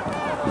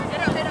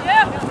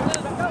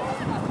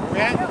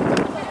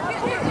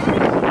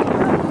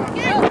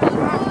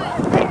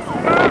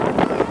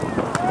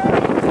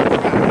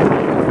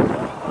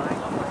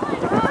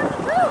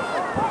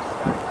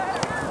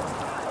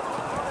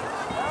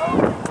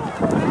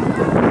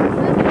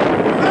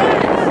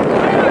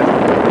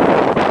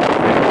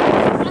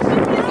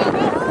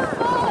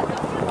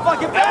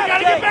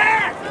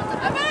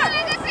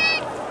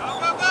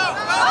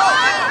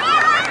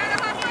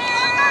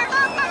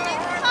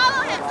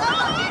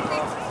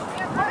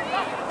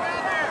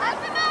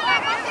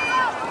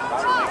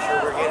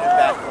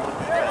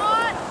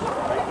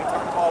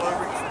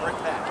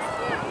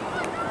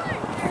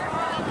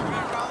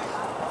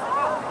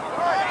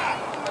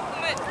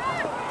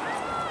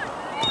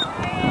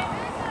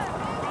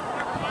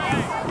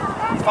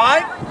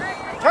 Fine.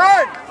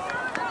 Turn.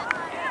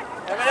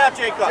 Have it out,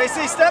 Jacob.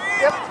 JC, step.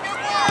 Yep.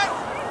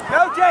 Go,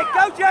 Jake.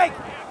 Go, Jake.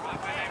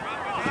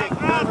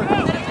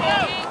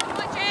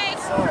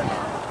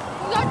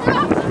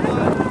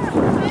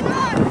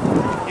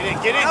 Get in,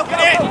 get in, get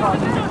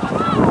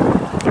in.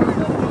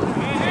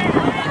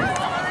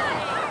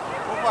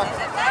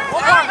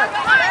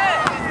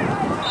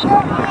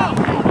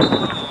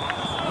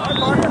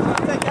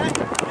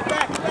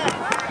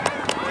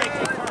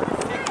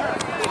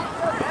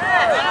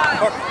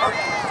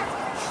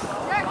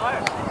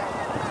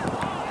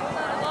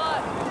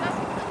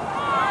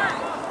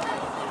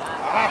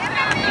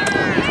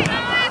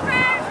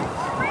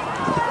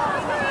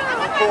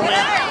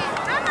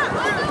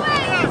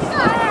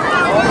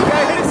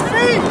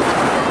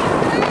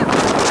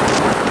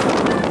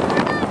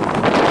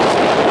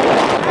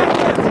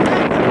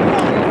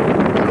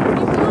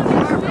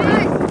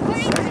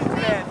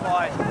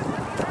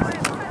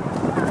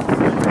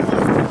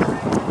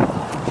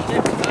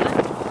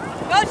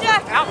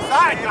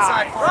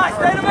 inside for Right,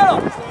 stay in the middle.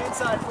 Stay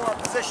inside for him,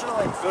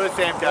 positionally. Good,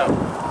 Sam, go.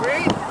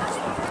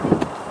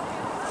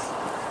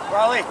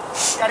 Riley,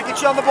 gotta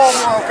get you on the ball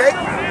more, okay?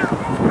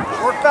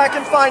 Work back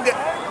and find it.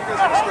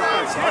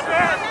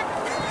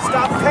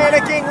 Stop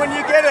panicking when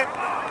you get it.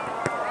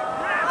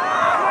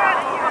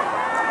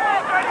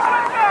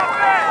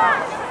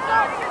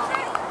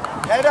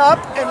 Head up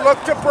and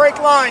look to break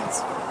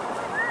lines.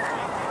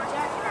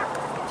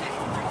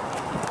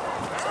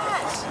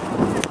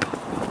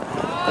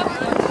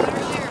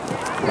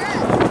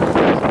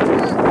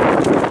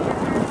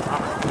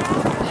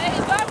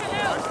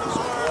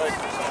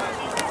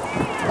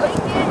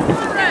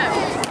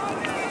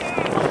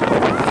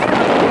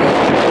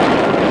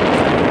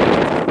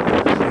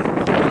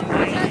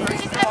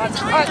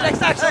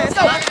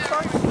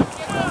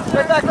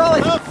 Straight back,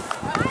 Raleigh.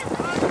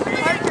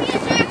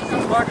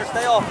 Parker,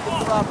 stay off.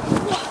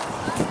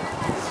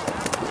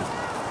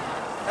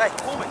 Hey,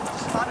 Coleman,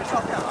 just calm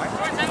yourself down, all right?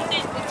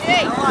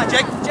 Come on,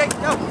 Jake,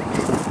 go.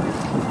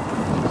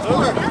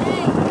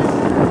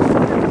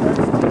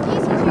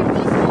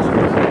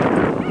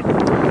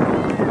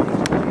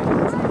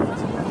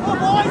 Come on,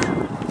 boys.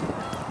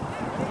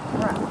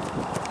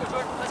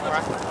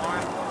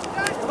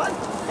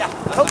 Yeah,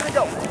 hoping to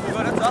go.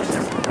 Good, that's us.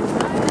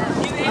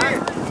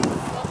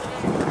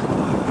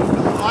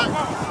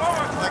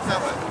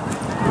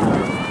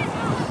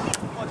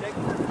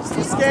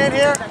 Scan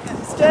here.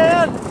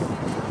 Scan.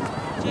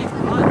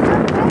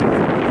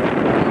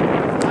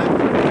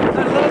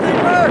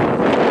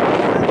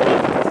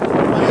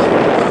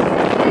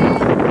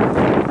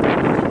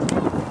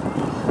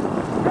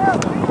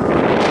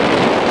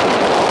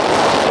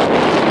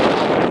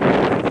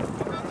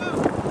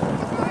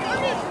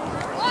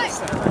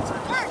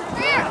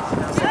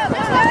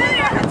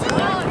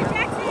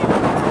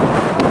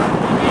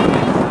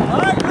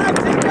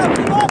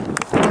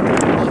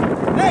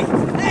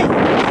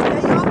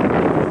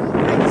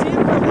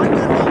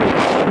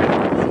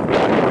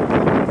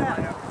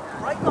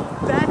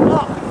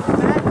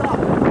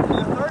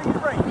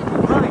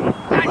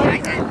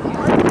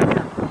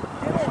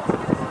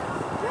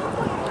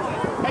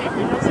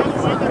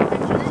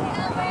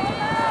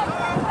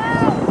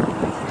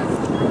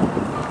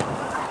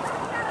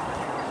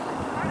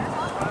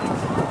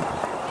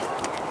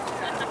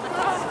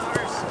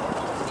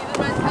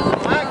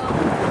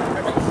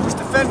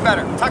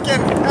 Better. Tuck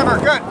in. Ever.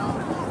 Good.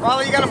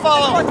 Raleigh, you got to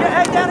follow. Come on, get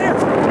head down here.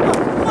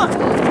 Come on.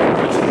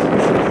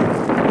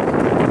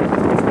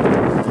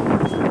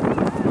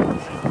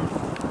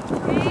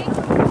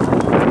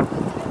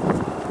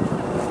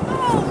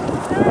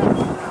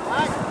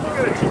 You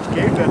got to teach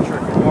Gabe that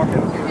trick of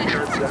walking through the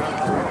shirts down.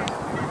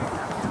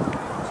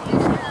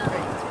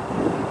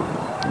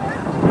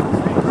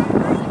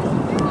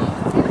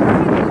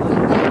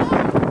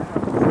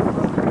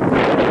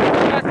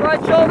 Back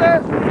right shoulder.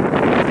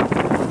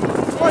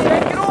 Come on,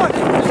 Jake, get on!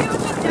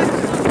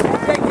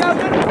 Jake, go,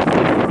 get it!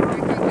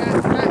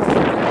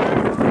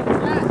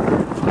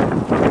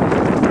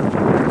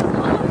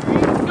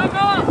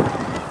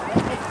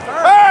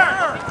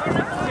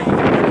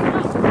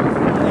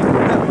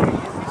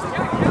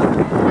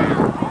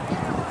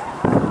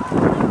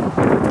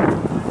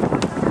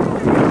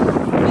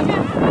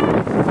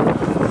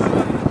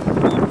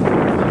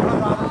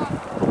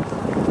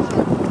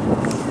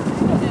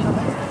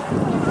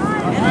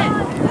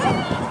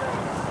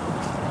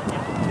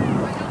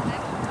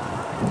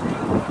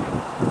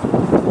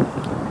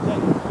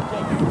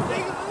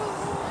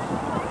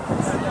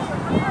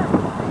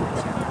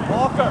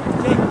 Walker,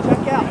 Jake,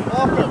 check out.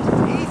 Walker,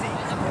 easy.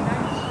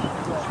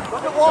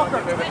 Look at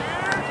Walker.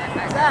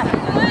 Zach.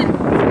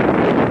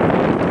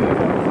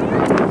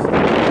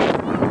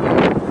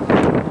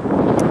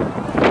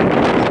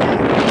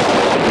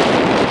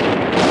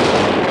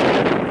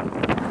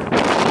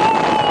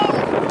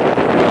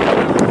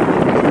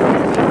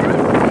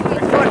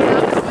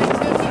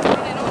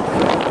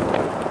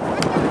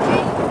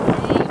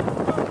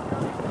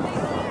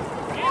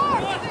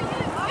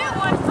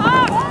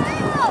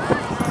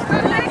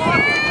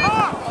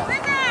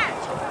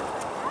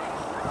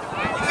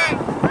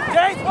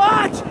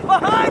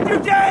 Behind you,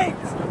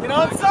 James! Get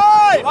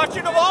onside!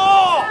 Watching the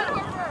ball!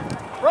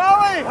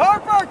 Raleigh,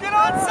 Harper, get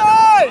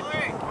onside!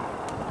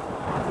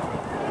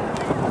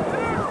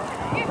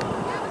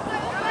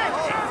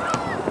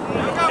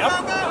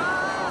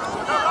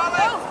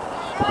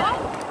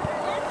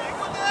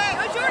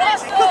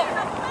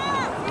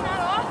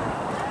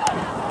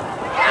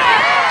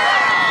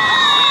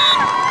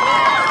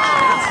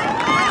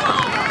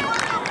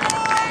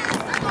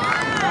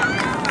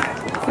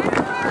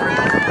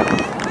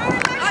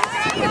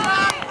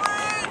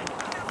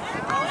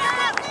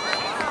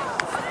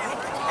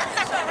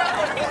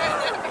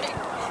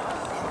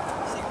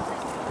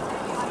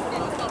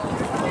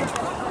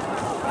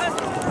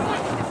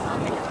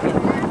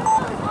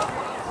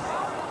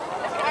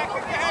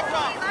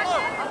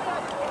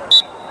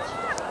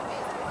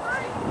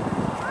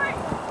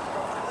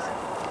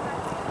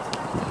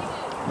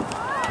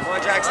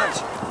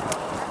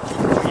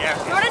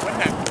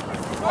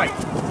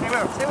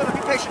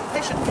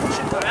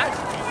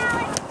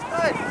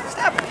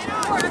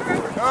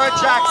 Good,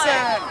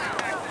 Jackson.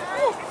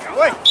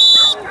 Wait.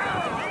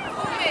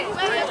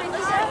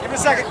 Give him a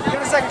second. Give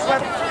him a second,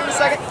 Slim. Give him a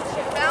second.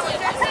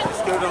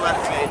 Just go to the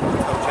left, mate.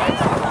 Coach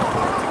Jackson.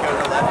 Go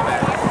to the left,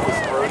 man.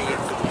 Just Brody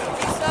into the middle.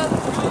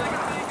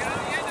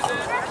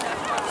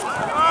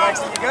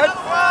 Lexi, you good?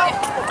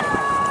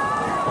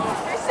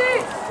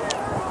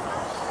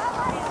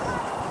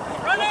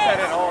 Run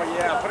it! Oh,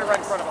 yeah. Put it right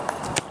in front of him.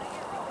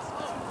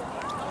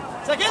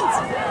 Seconds!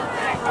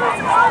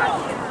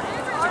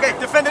 Okay,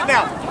 defend it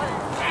now.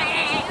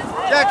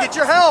 Jack, get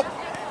your help.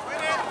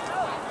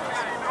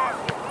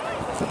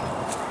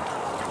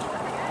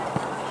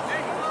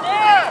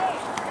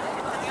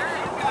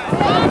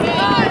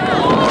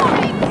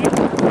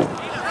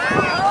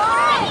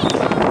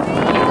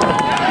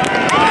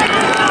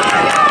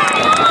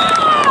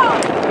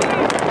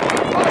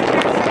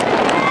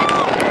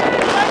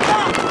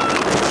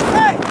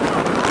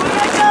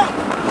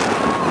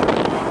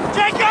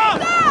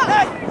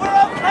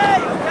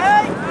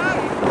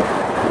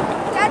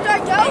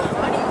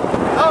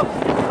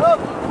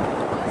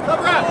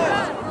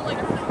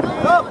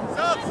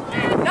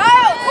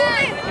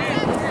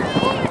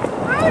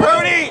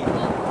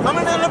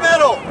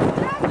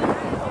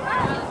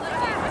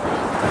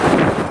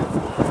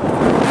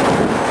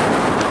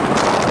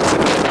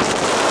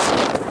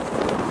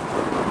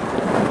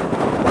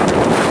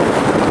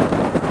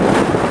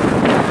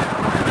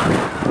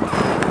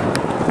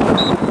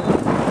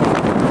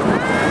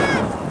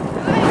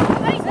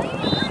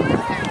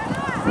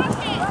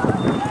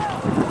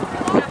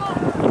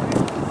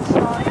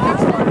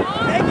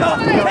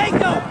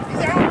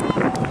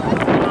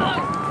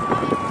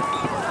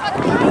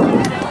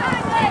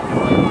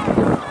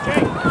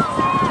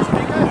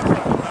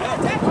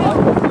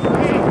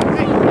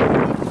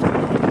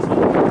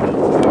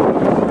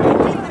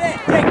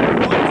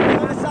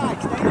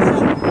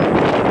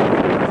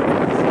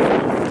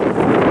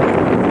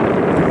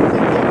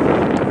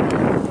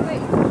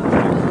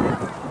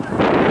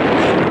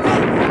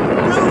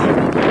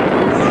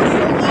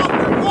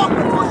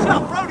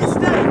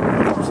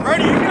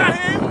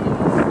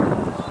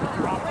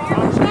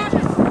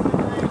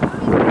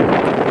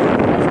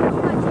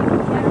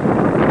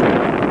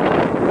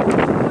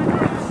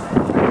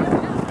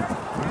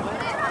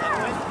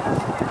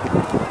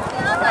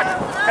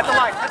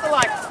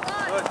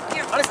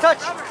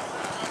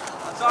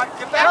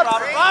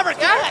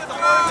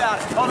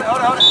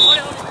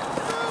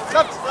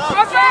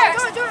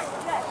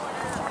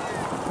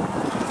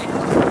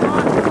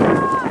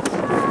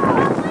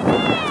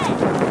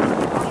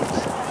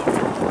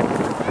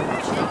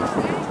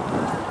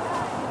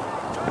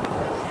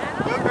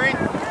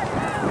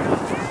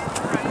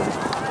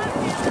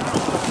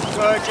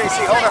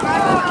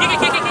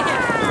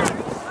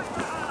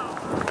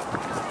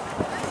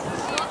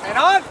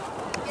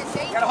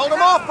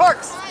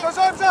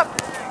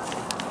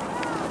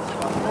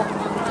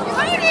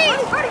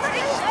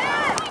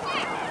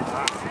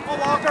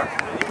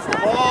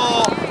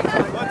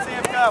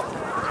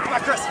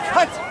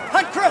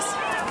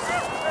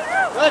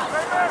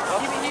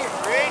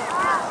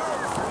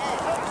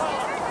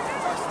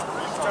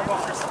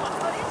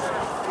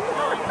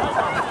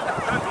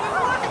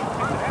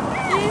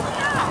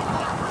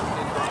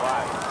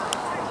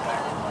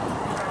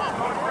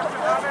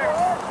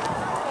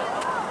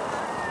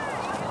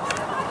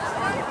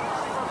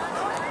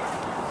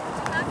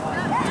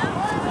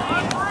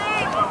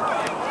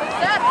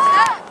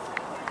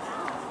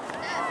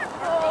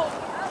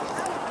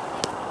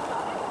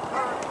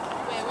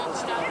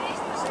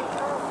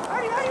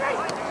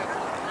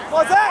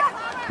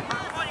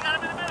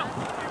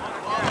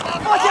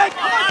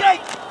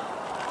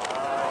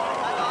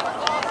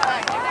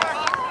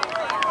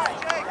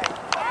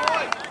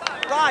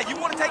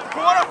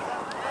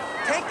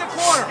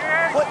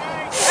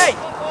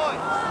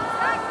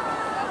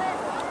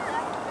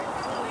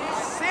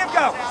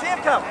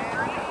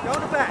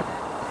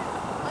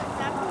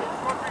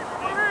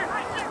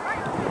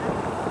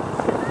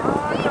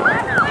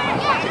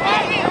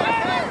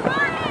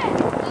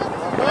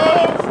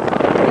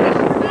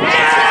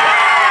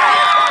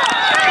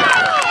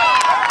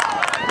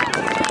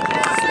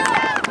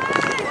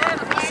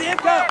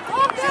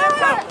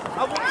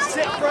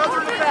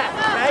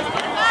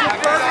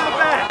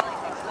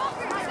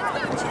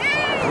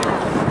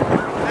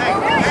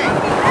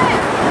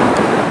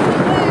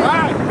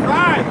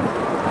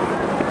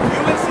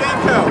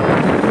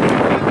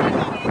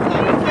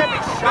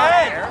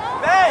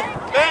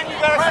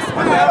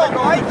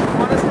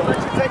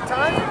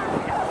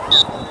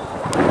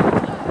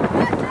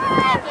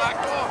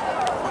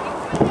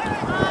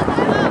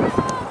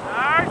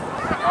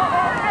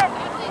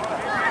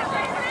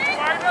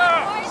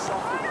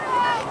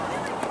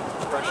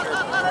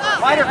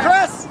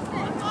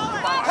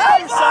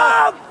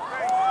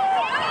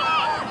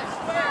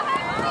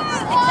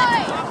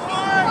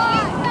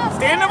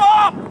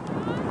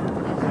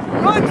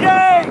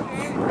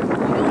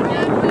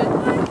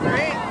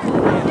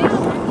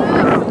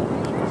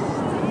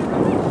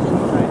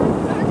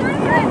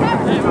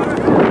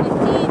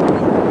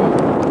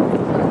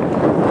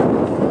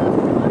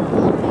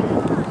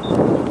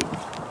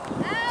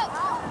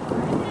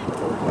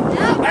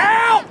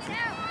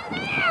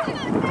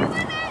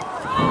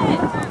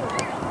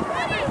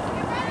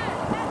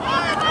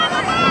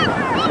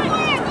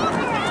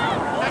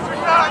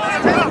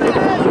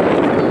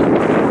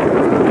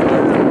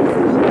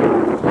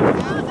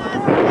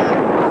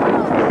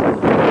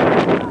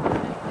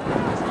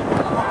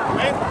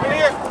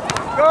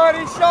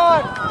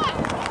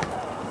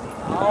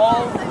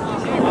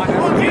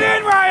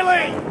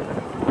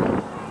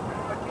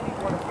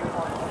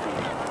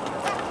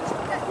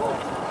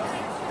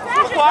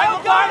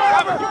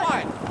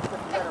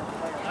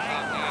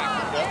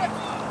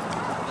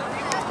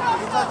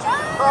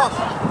 Cross.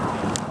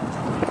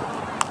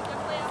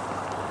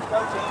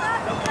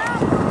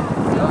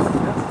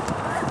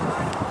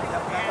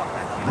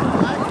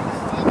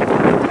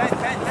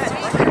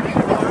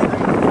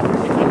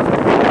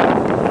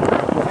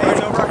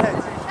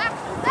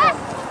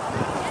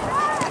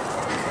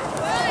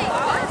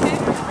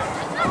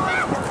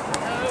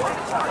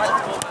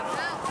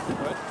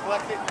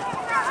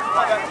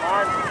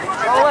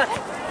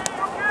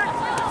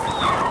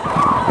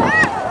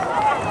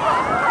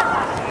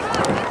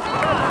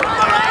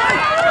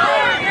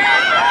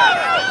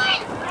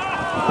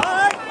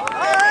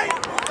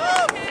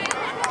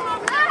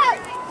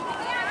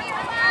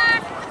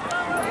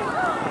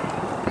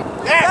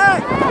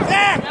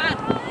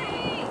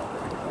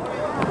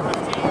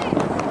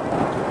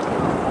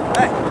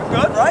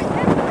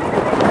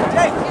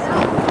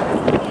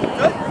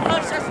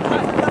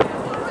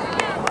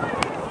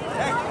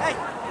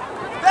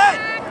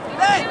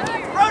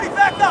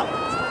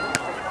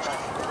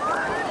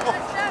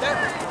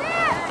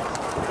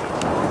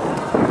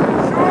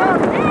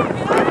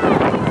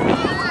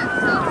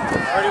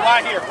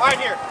 Right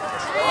here.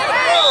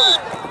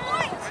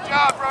 Good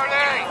job, Brody.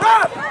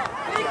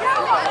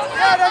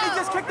 Yeah, then he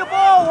just kicked the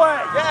ball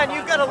away. Yeah, and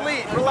you've got to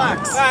lead.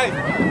 Relax. Hey.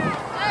 What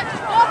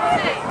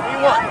do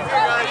you want?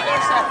 Here,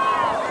 guys.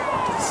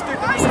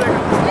 Stupid mistake.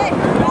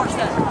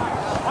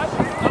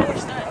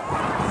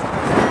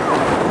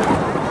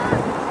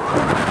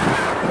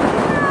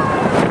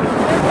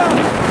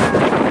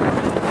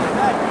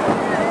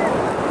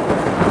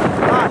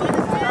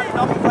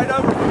 Right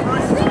over.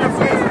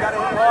 Got to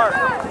hit hard.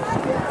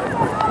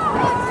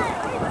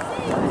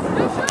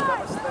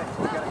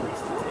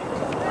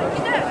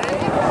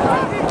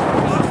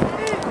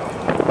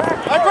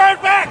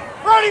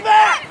 Brody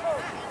back!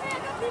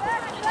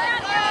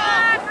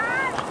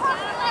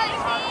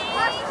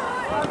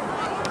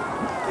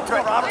 Get to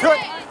it, Robert. To it.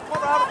 Come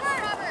on, Robert.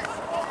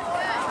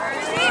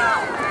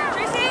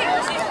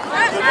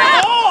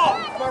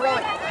 Come on,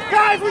 Riley.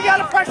 Guys, we got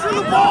to pressure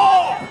the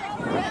ball!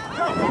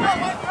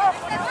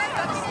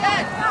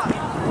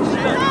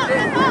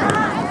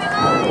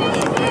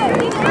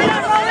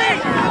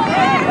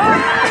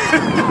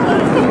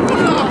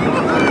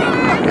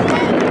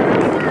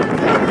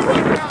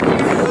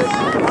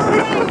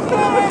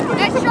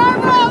 Nice shot,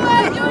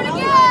 Rowan! Do it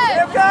again!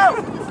 Here we go!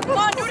 Come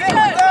on, do it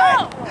again! Go!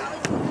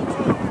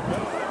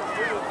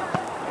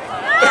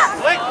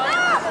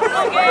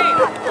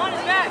 On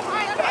his back.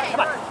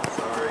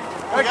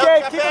 Okay,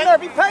 keep him there.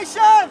 Be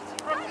patient!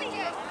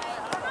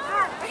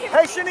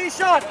 Patient,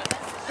 Eshan.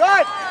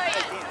 Good!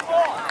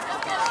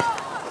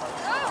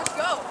 Let's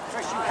go!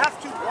 Chris, you have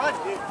to run,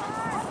 dude.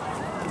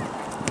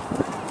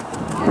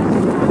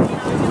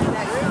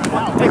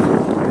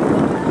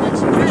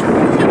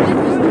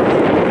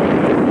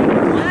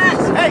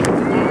 Hey!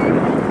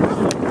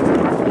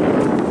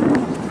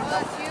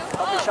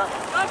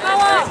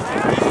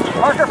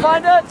 Parker,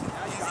 find it!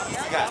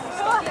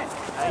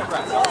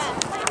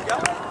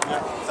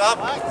 Stop,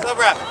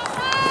 rep.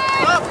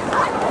 Stop.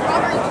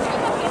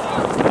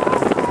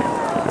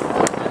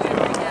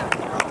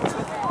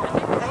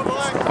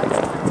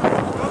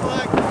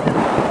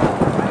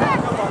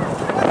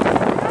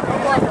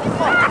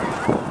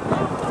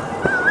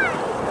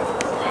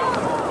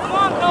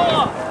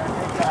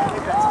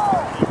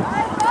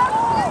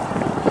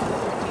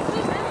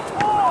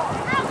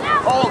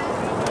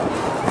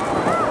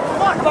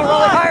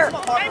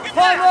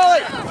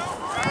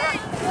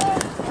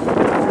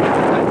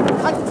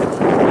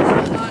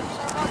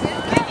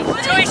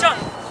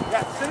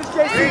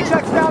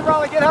 Checks down,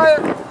 Raleigh, get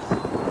higher.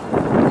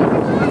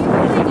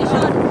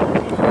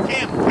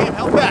 Cam,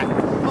 help back.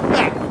 Help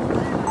back.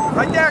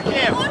 Right there,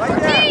 Cam.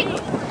 Right there.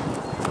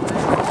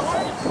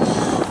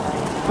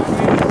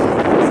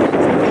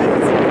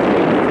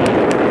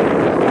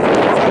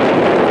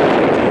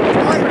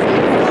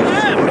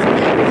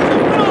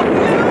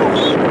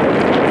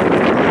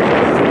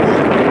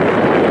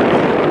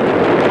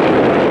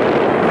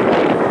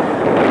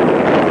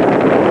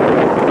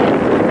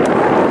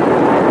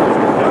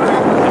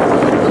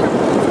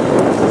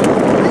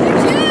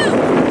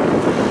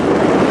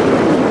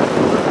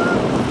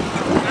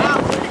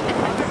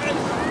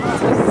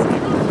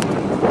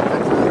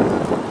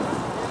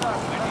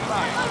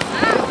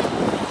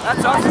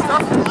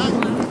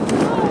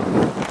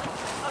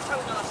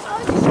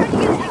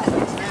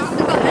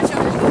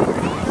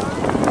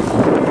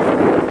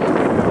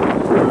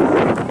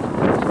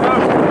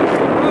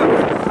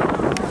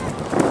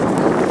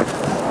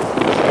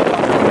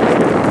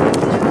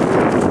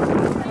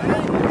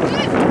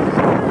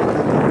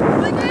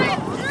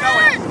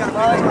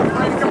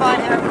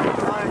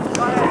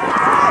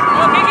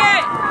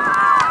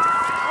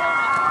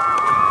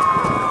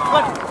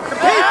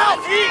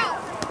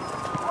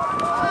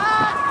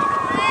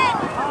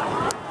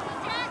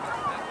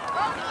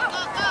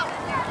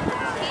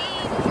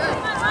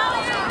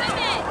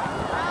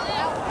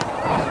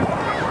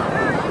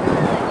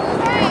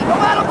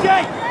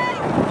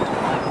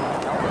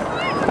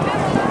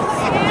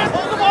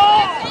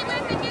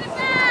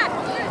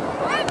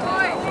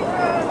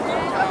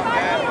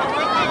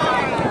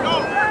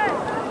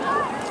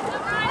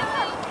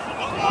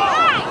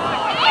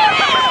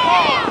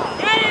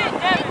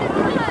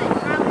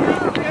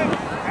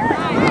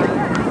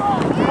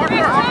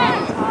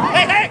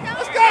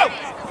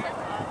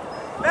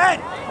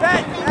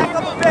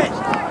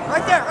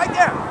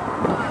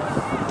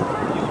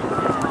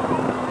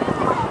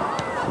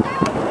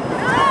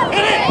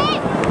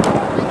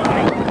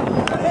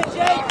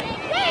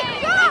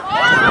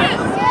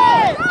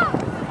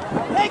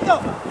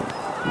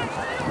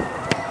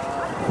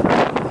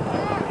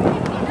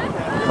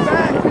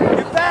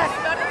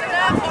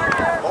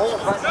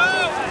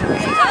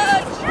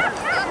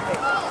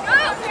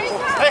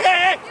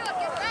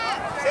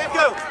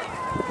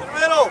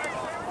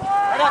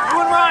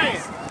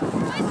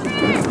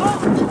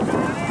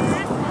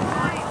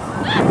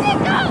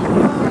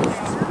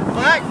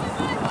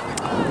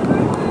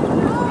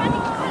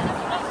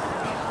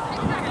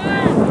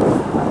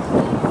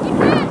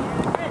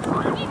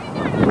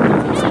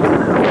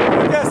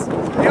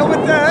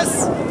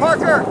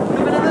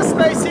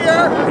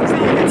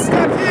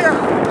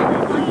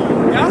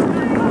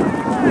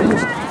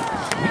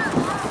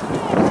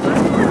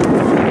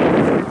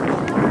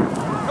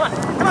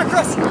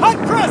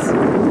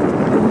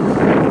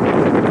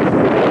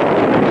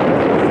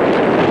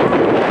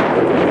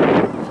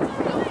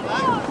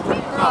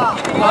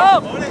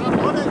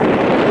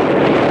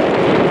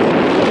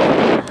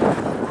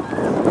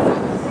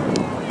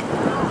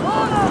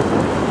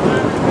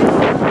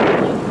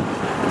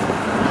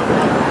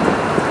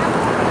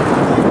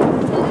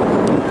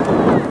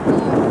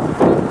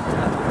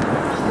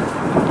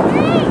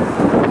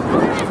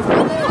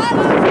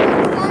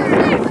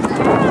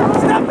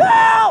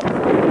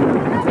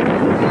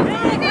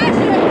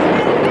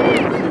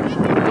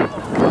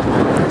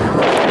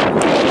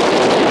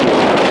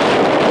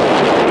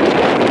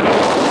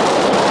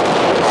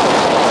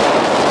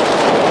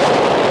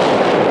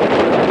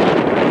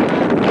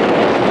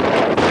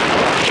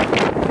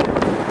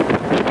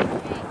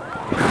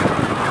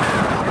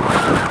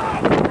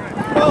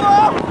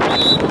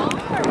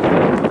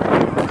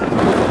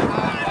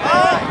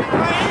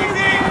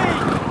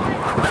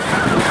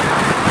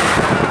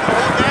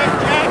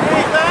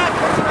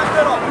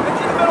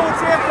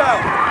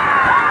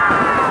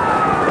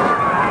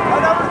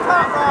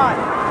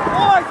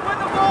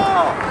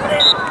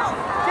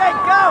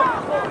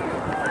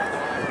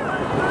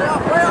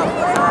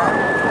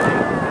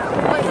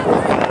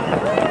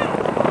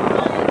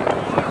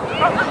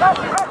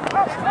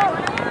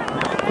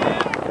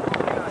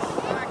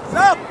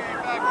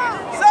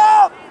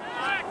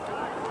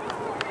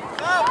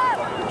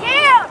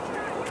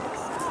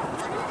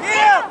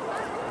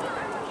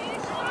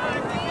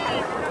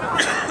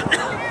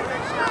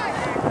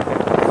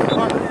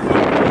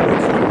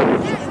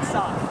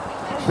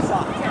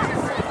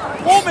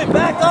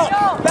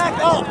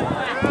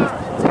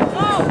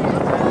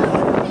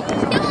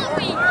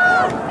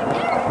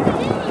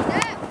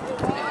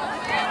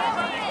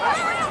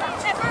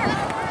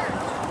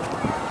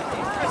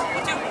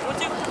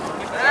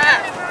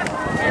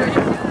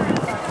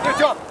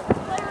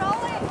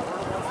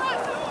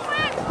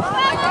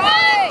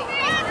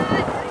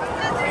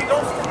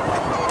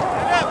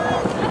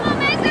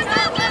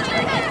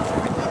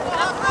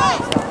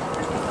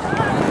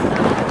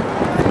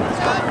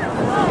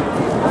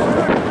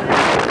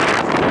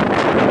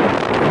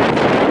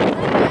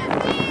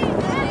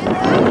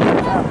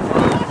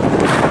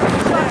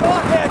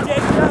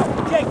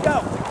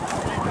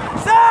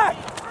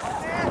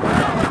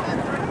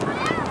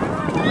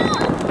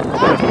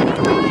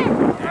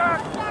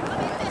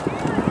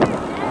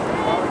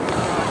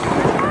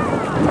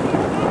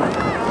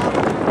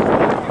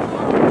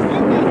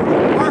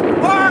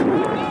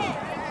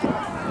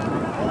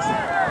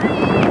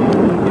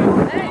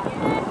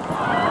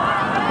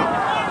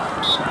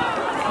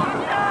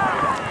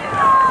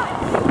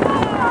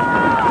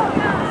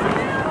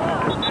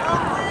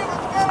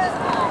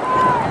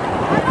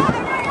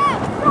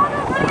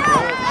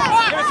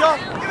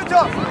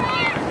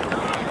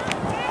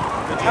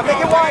 Now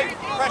make it wide.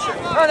 Pressure.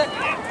 Turn it.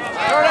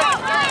 Turn it.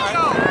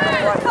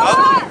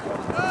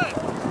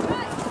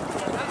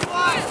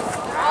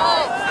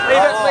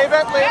 Leave it, leave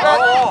it, leave it.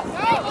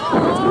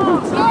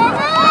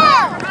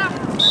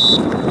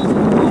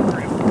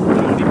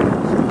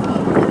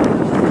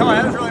 Come on,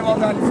 that was really well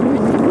done.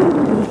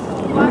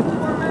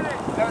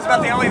 That was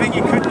about the only thing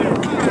you could do.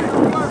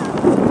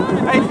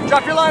 Hey,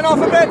 drop your line off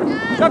a bit.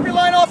 Drop your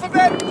line off a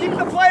bit. Keep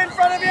the play in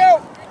front of you.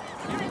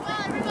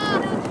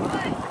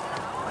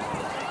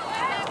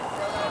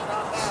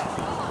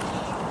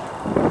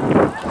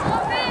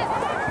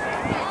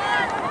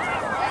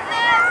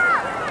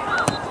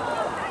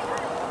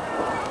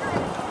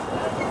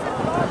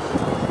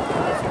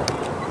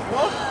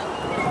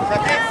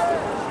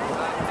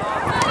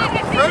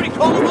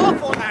 Call him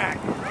off on that.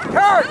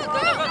 Kurt!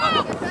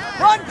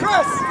 Run,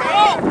 Chris!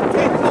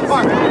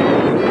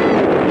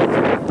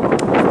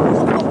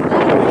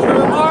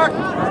 Mark!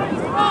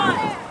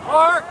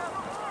 Mark!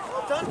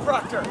 Well done,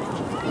 Proctor.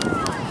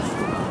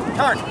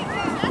 Kurt!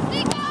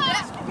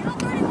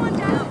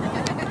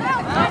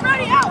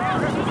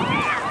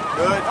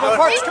 Good. Come on,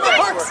 Parks! Come on,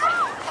 Parks!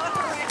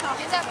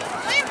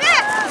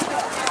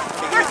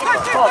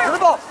 Ball, to the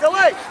ball.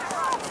 Delay.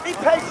 Be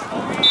patient.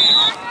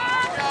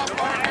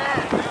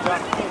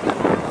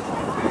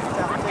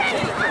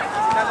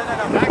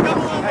 Back up a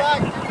little bit.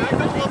 Back up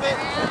a little bit.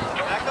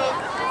 Back up.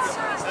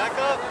 Back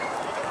up.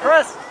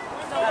 Chris,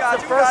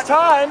 that's the first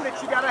time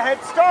that you got a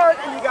head start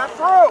and you got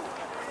through.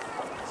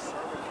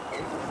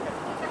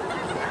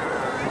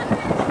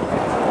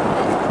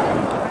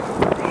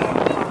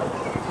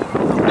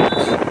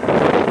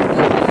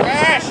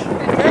 Cash,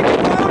 take the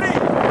booty.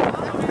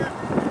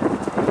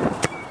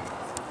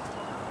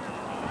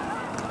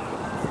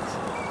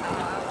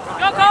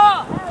 Go,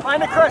 call!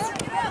 Find it, Chris.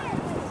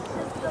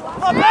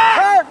 Up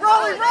back!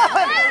 Rolly, run!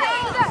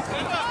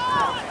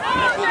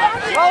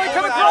 Rolly,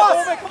 come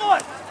across! Come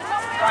on!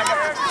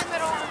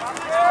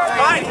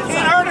 Fine, you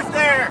can't hurt us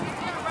there.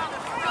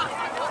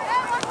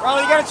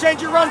 Rolly, you gotta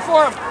change your run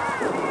for him.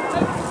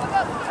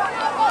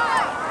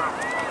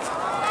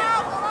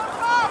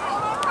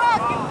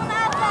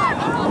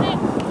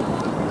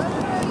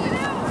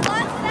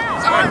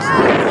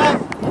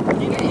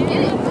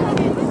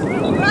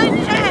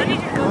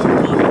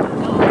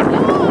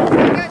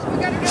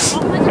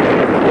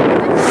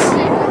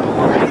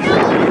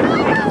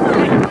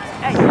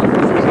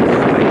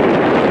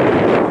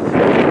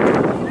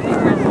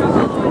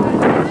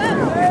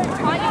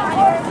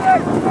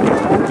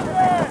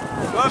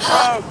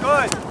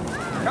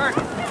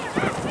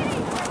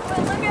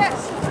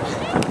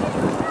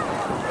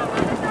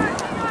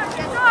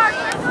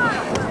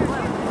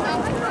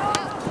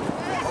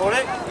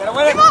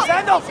 win it.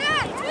 Send them. Good.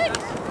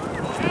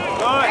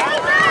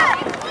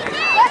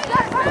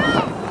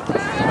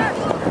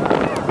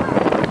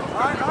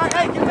 All right,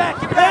 hey, get back,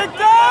 get back. Get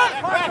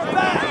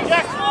back.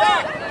 Jackson,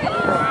 back.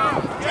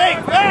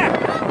 Jake, back.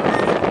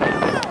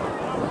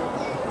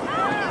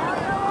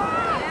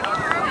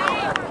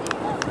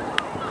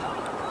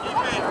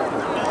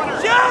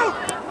 Shoot!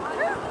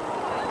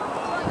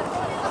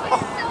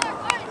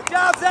 Good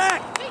job,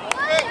 Zach.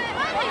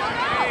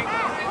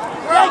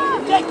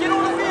 Jake, get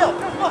on the field.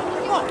 Come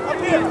on, up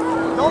here.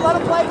 Don't let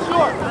him play it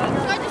short.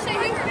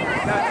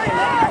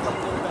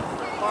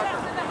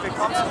 If it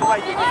comes his way,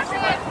 you get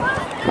it.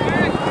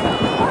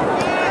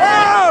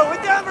 Whoa,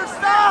 with Denver,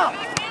 stop!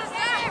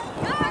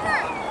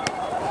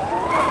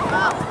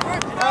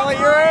 Ellie,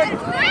 you're in.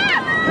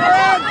 You're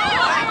in.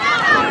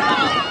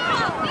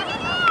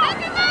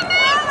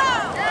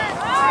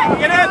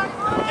 Get in.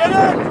 Get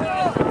in.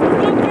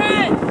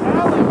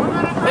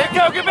 There you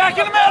go. Get back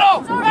in the middle.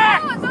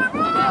 Back.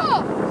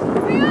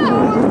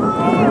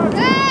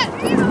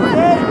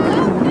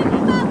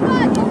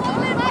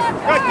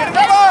 Good. Get in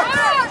the box.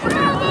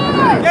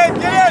 Get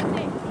in.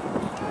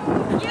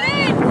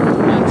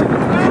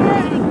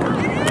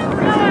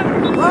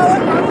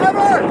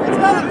 It's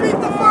got to beat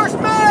the first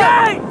man.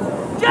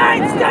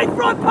 James, stay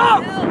front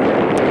post.